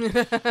me.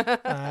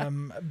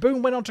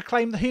 Boone went on to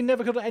claim that he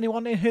never killed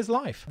anyone in his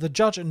life. The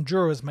judge and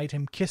jurors made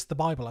him kiss the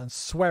Bible and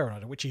swear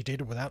on it, which he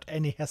did without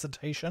any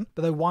hesitation.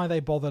 But though why they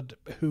bothered,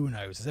 who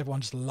knows, as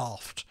everyone just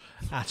laughed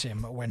at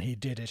him when he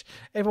did it.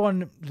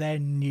 Everyone there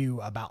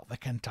knew about the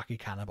Kentucky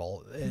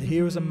Cannibal.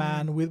 He was a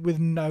man with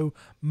no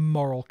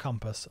moral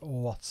compass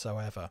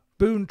whatsoever.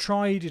 Boone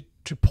tried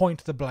to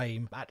point the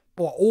blame at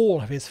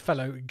all of his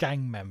fellow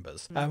gang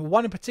members.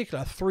 One in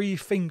particular,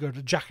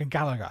 Three-Fingered Jack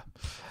Gallagher,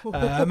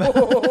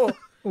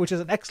 which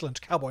is an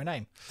excellent cowboy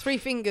name.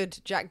 Three-Fingered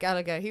Jack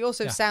Gallagher. He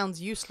also sounds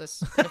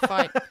useless in a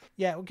fight.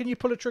 Yeah, well, can you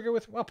pull a trigger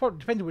with... Well, probably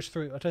depends which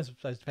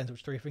depends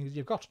which 3 fingers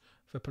you've got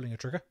for pulling a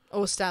trigger.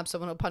 Or stab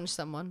someone, or punch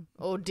someone,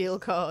 or deal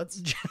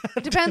cards.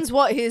 It depends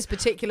what his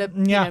particular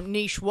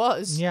niche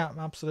was. Yeah,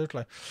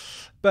 absolutely.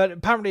 But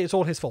apparently it's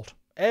all his fault.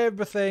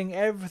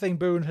 Everything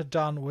Boone had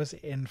done was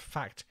in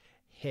fact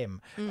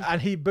him.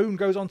 And Boone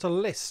goes on to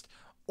list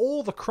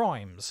all the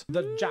crimes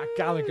that Jack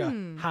Gallagher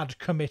had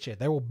committed.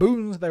 They're all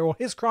Boone's, they're all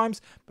his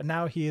crimes, but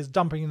now he is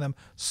dumping them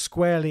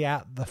squarely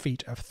at the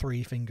feet of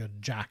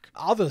Three-Fingered Jack.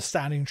 Others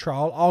standing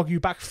trial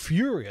argue back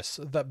furious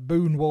that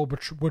Boone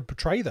would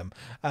betray them,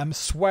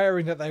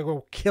 swearing that they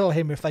will kill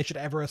him if they should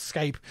ever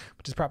escape,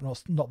 which is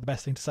perhaps not the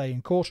best thing to say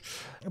in court.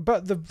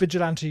 But the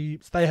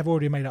vigilantes, they have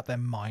already made up their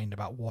mind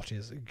about what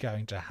is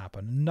going to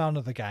happen. None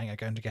of the gang are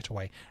going to get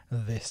away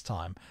this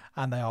time,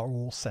 and they are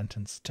all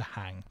sentenced to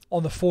hang.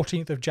 On the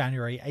 14th of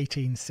January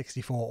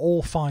 1864,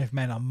 all 5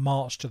 men are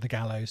marched to the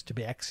gallows to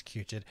be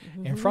executed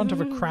in front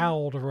of a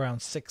crowd of around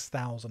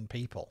 6,000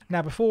 people.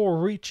 Now, before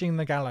reaching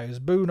the gallows,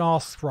 Boone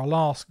asks for a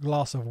last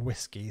glass of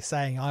whiskey,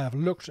 saying, I have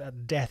looked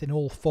at death in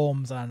all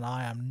forms and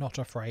I am not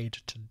afraid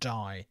to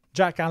die.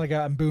 Jack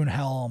Gallagher and Boone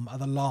Helm are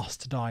the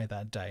last to die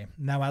that day.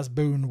 Now, as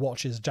Boone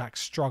watches Jack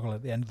struggle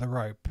at the end of the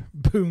rope,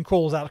 Boone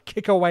calls out,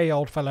 kick away,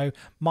 old fellow.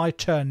 My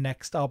turn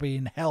next. I'll be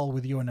in hell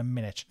with you in a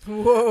minute.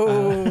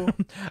 Whoa.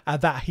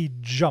 At that, he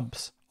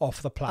jumps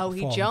off the platform.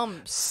 Oh, he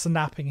jumps.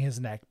 Snapping his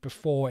neck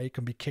before it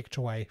can be kicked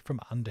away from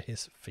under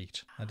his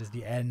feet. That is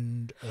the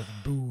end of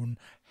Boone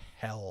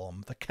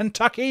Helm, the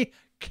Kentucky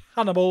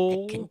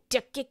Cannibal. The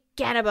Kentucky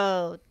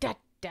Cannibal. Da,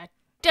 da,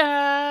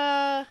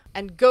 Da!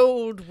 And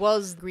gold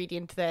was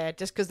ingredient there,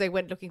 just because they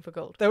went looking for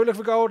gold. They were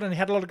looking for gold, and he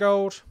had a lot of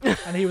gold,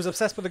 and he was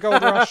obsessed with the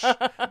gold rush.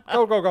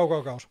 Gold, gold, gold,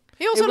 gold, gold.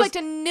 He also liked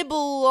to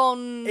nibble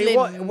on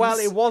limbs.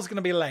 It was going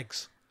to be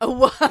legs.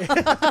 Oh,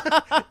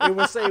 It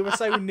was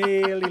so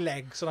nearly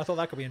legs, and I thought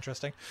that could be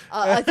interesting.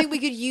 I think we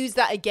could use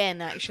that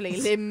again.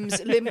 Actually,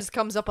 limbs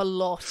comes up a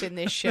lot in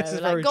this show. This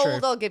is like very gold, true.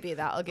 I'll give you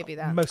that. I'll give you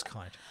that. Most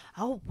kind.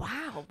 Oh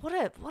wow, what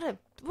a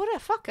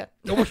fucker.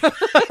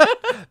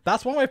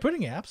 That's one way of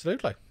putting it.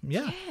 Absolutely.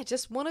 Yeah. Yeah,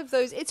 just one of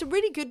those. It's a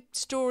really good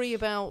story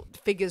about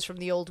figures from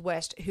the Old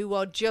West who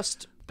are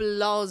just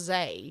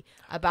blasé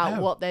about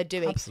what they're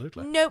doing.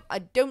 Absolutely. Nope, I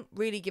don't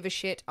really give a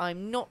shit.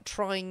 I'm not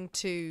trying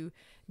to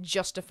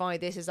justify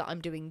this as that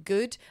I'm doing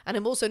good, and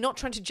I'm also not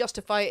trying to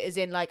justify it as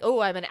in like, oh,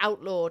 I'm an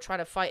outlaw trying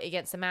to fight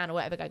against a man or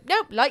whatever. Go,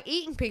 nope, like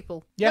eating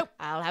people. Yep. Nope,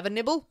 I'll have a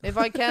nibble if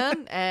I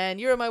can, and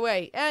you're in my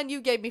way, and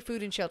you gave me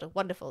food and shelter.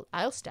 Wonderful.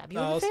 I'll stab you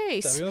in the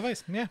face. Stab you in the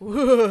face. Yeah.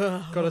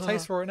 Got a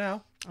taste for it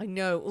now. I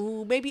know.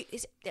 Oh, maybe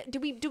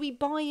do we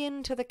buy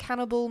into the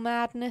cannibal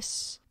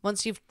madness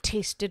once you've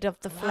tasted of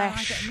the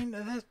flesh?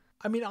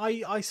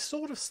 I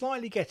sort of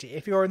slightly get it.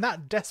 If you're in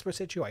that desperate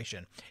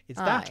situation, it's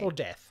that or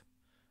death,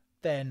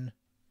 then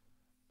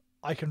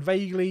I can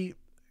vaguely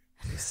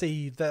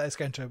see that it's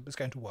going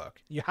to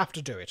work. You have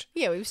to do it.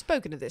 Yeah, we've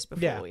spoken of this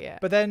before, yeah.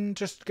 But then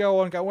just go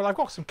on and go, well, I've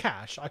got some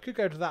cash. I could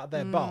go to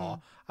their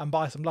bar and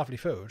buy some lovely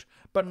food.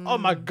 But, oh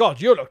my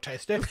God, you look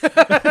tasty.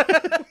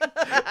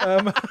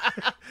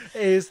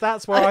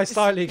 That's where I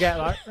slightly get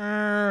like...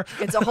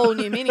 It's a whole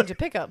new meaning to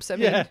pickups. I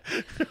mean, Yeah.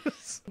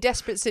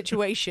 desperate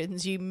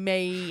situations, you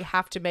may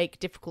have to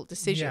make difficult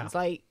decisions. Yeah.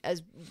 Like,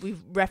 as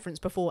we've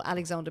referenced before,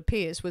 Alexander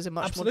Pierce was a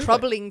much Absolutely. more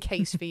troubling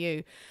case for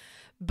you.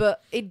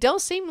 But it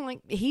does seem like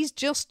he's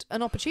just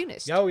an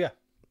opportunist. Oh, yeah.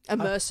 A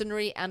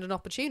mercenary and an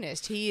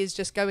opportunist. He is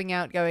just going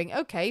out going,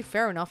 okay,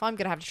 fair enough, I'm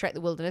going to have to trek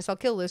the wilderness, I'll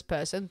kill this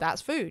person,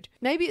 that's food.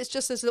 Maybe it's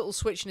just this little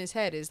switch in his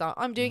head is that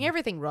I'm doing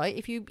everything right,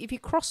 if you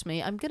cross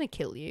me, I'm going to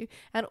kill you,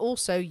 and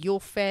also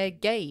you're fair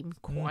game,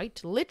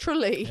 quite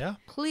literally. Yeah.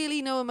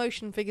 Clearly no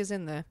emotion figures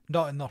in there.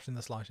 Not in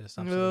the slightest,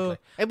 absolutely.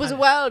 It was a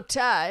wild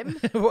time.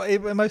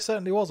 It most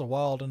certainly was a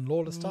wild and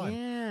lawless time.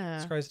 Yeah.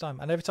 It's a crazy time.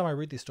 And every time I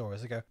read these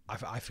stories, I go,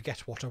 I forget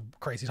what a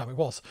crazy time it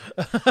was.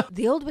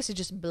 The Old West is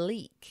just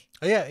bleak.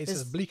 Yeah, it's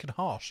just bleak and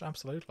harsh,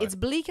 absolutely. It's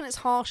bleak and it's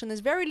harsh, and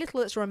there's very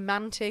little that's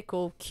romantic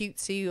or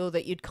cutesy or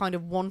that you'd kind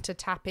of want to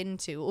tap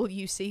into. All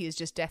you see is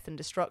just death and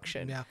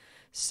destruction. Yeah.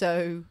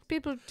 So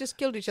people just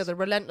killed each other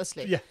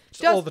relentlessly. Yeah,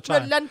 just all the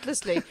time.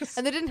 Relentlessly.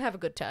 And they didn't have a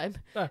good time.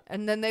 No.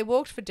 And then they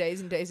walked for days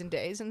and days and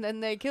days, and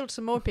then they killed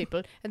some more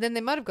people, and then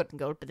they might have gotten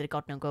gold, but they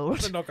got no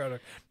gold.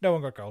 No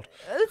one got gold.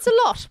 It's a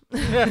lot.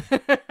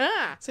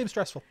 Seems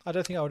stressful. I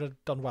don't think I would have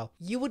done well.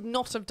 You would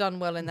not have done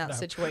well in that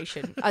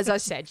situation. As I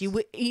said,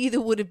 you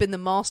either would have been the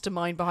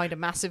mastermind behind a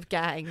massive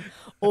gang,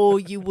 or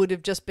you would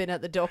have just been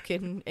at the dock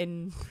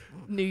in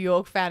New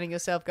York fanning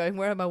yourself going,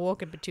 where am I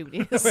walking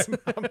petunias?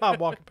 I'm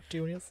walking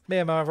petunias.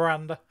 Me and my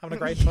veranda, having a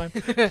great time.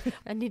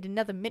 I need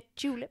another mint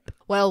julep.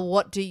 Well,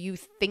 what do you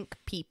think,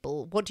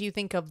 people? What do you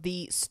think of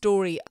the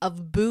story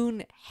of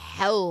Boone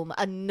Helm?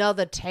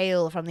 Another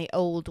tale from the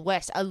Old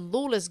West. A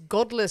lawless,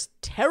 godless,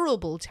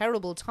 terrible,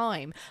 terrible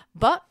time.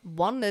 But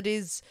one that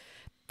is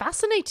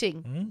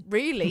fascinating,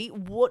 really.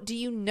 What do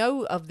you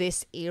know of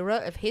this era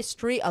of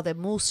history? Are there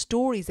more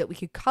stories that we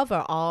could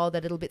cover? Are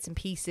there little bits and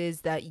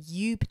pieces that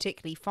you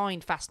particularly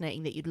find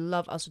fascinating that you'd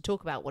love us to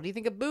talk about? What do you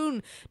think of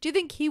Boone? Do you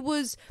think he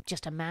was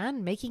just a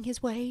man making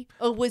his way?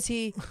 Or was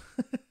he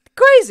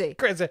crazy?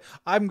 Crazy.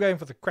 I'm going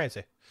for the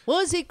crazy.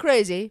 Was he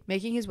crazy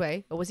making his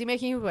way? Or was he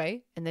making his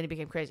way and then he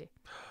became crazy?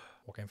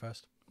 What came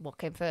first? What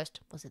came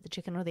first? Was it the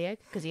chicken or the egg?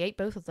 Because he ate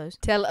both of those.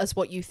 Tell us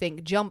what you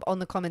think. Jump on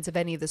the comments of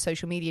any of the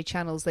social media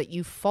channels that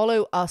you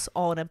follow us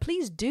on. And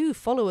please do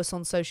follow us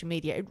on social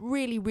media. It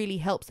really, really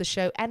helps the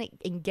show and it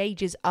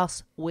engages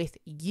us with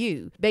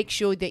you. Make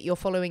sure that you're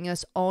following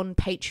us on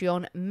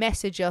Patreon.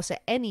 Message us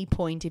at any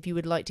point if you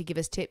would like to give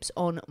us tips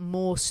on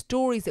more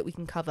stories that we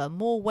can cover,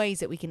 more ways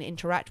that we can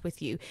interact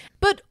with you.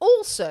 But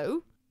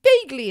also,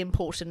 vaguely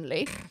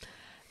importantly,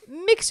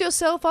 mix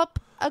yourself up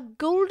a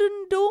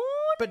golden dawn.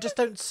 But just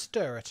don't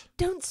stir it.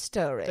 Don't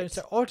stir it. Don't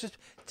stir. Or just,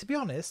 to be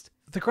honest,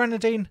 the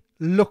grenadine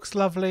looks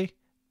lovely,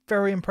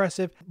 very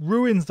impressive,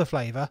 ruins the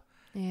flavour.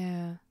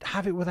 Yeah.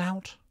 Have it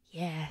without.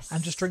 Yes.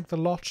 And just drink the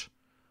lot.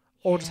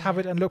 Or just have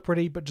it and look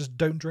pretty, but just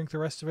don't drink the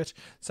rest of it.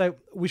 So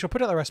we shall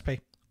put out the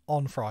recipe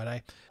on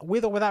Friday.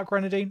 With or without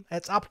grenadine,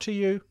 it's up to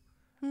you.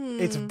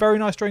 It's a very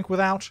nice drink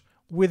without.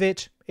 With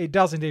it, it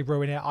does indeed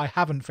ruin it. I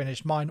haven't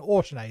finished mine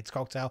or Sinead's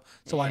cocktail,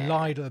 so I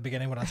lied at the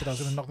beginning when I said I was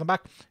going to knock them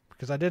back,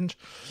 because I didn't.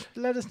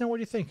 Let us know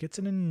what you think. It's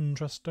an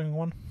interesting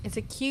one. It's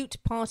a cute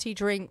party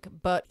drink,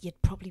 but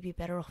you'd probably be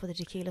better off with a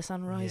tequila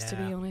sunrise, to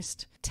be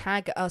honest.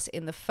 Tag us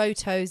in the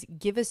photos.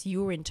 Give us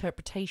your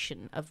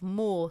interpretation of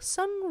more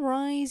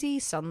sunrisey,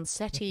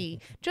 sunsetty,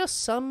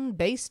 just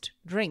sun-based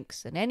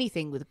drinks, and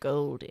anything with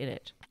gold in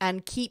it.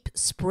 And keep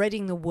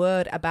spreading the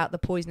word about the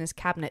Poisonous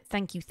Cabinet.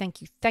 Thank you,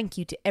 thank you, thank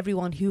you to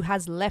everyone who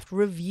has left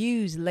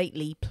reviews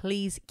lately.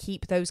 Please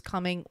keep those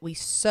coming. We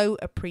so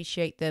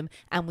appreciate them,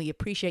 and we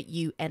appreciate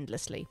you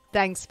endlessly.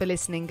 Thanks for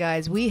listening,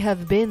 guys. We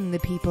have been the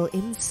people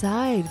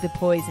inside the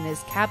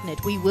Poisonous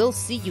Cabinet. We will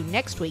see you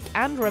next week.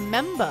 And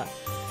remember,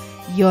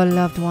 your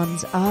loved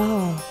ones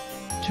are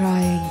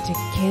trying to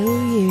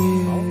kill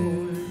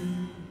you.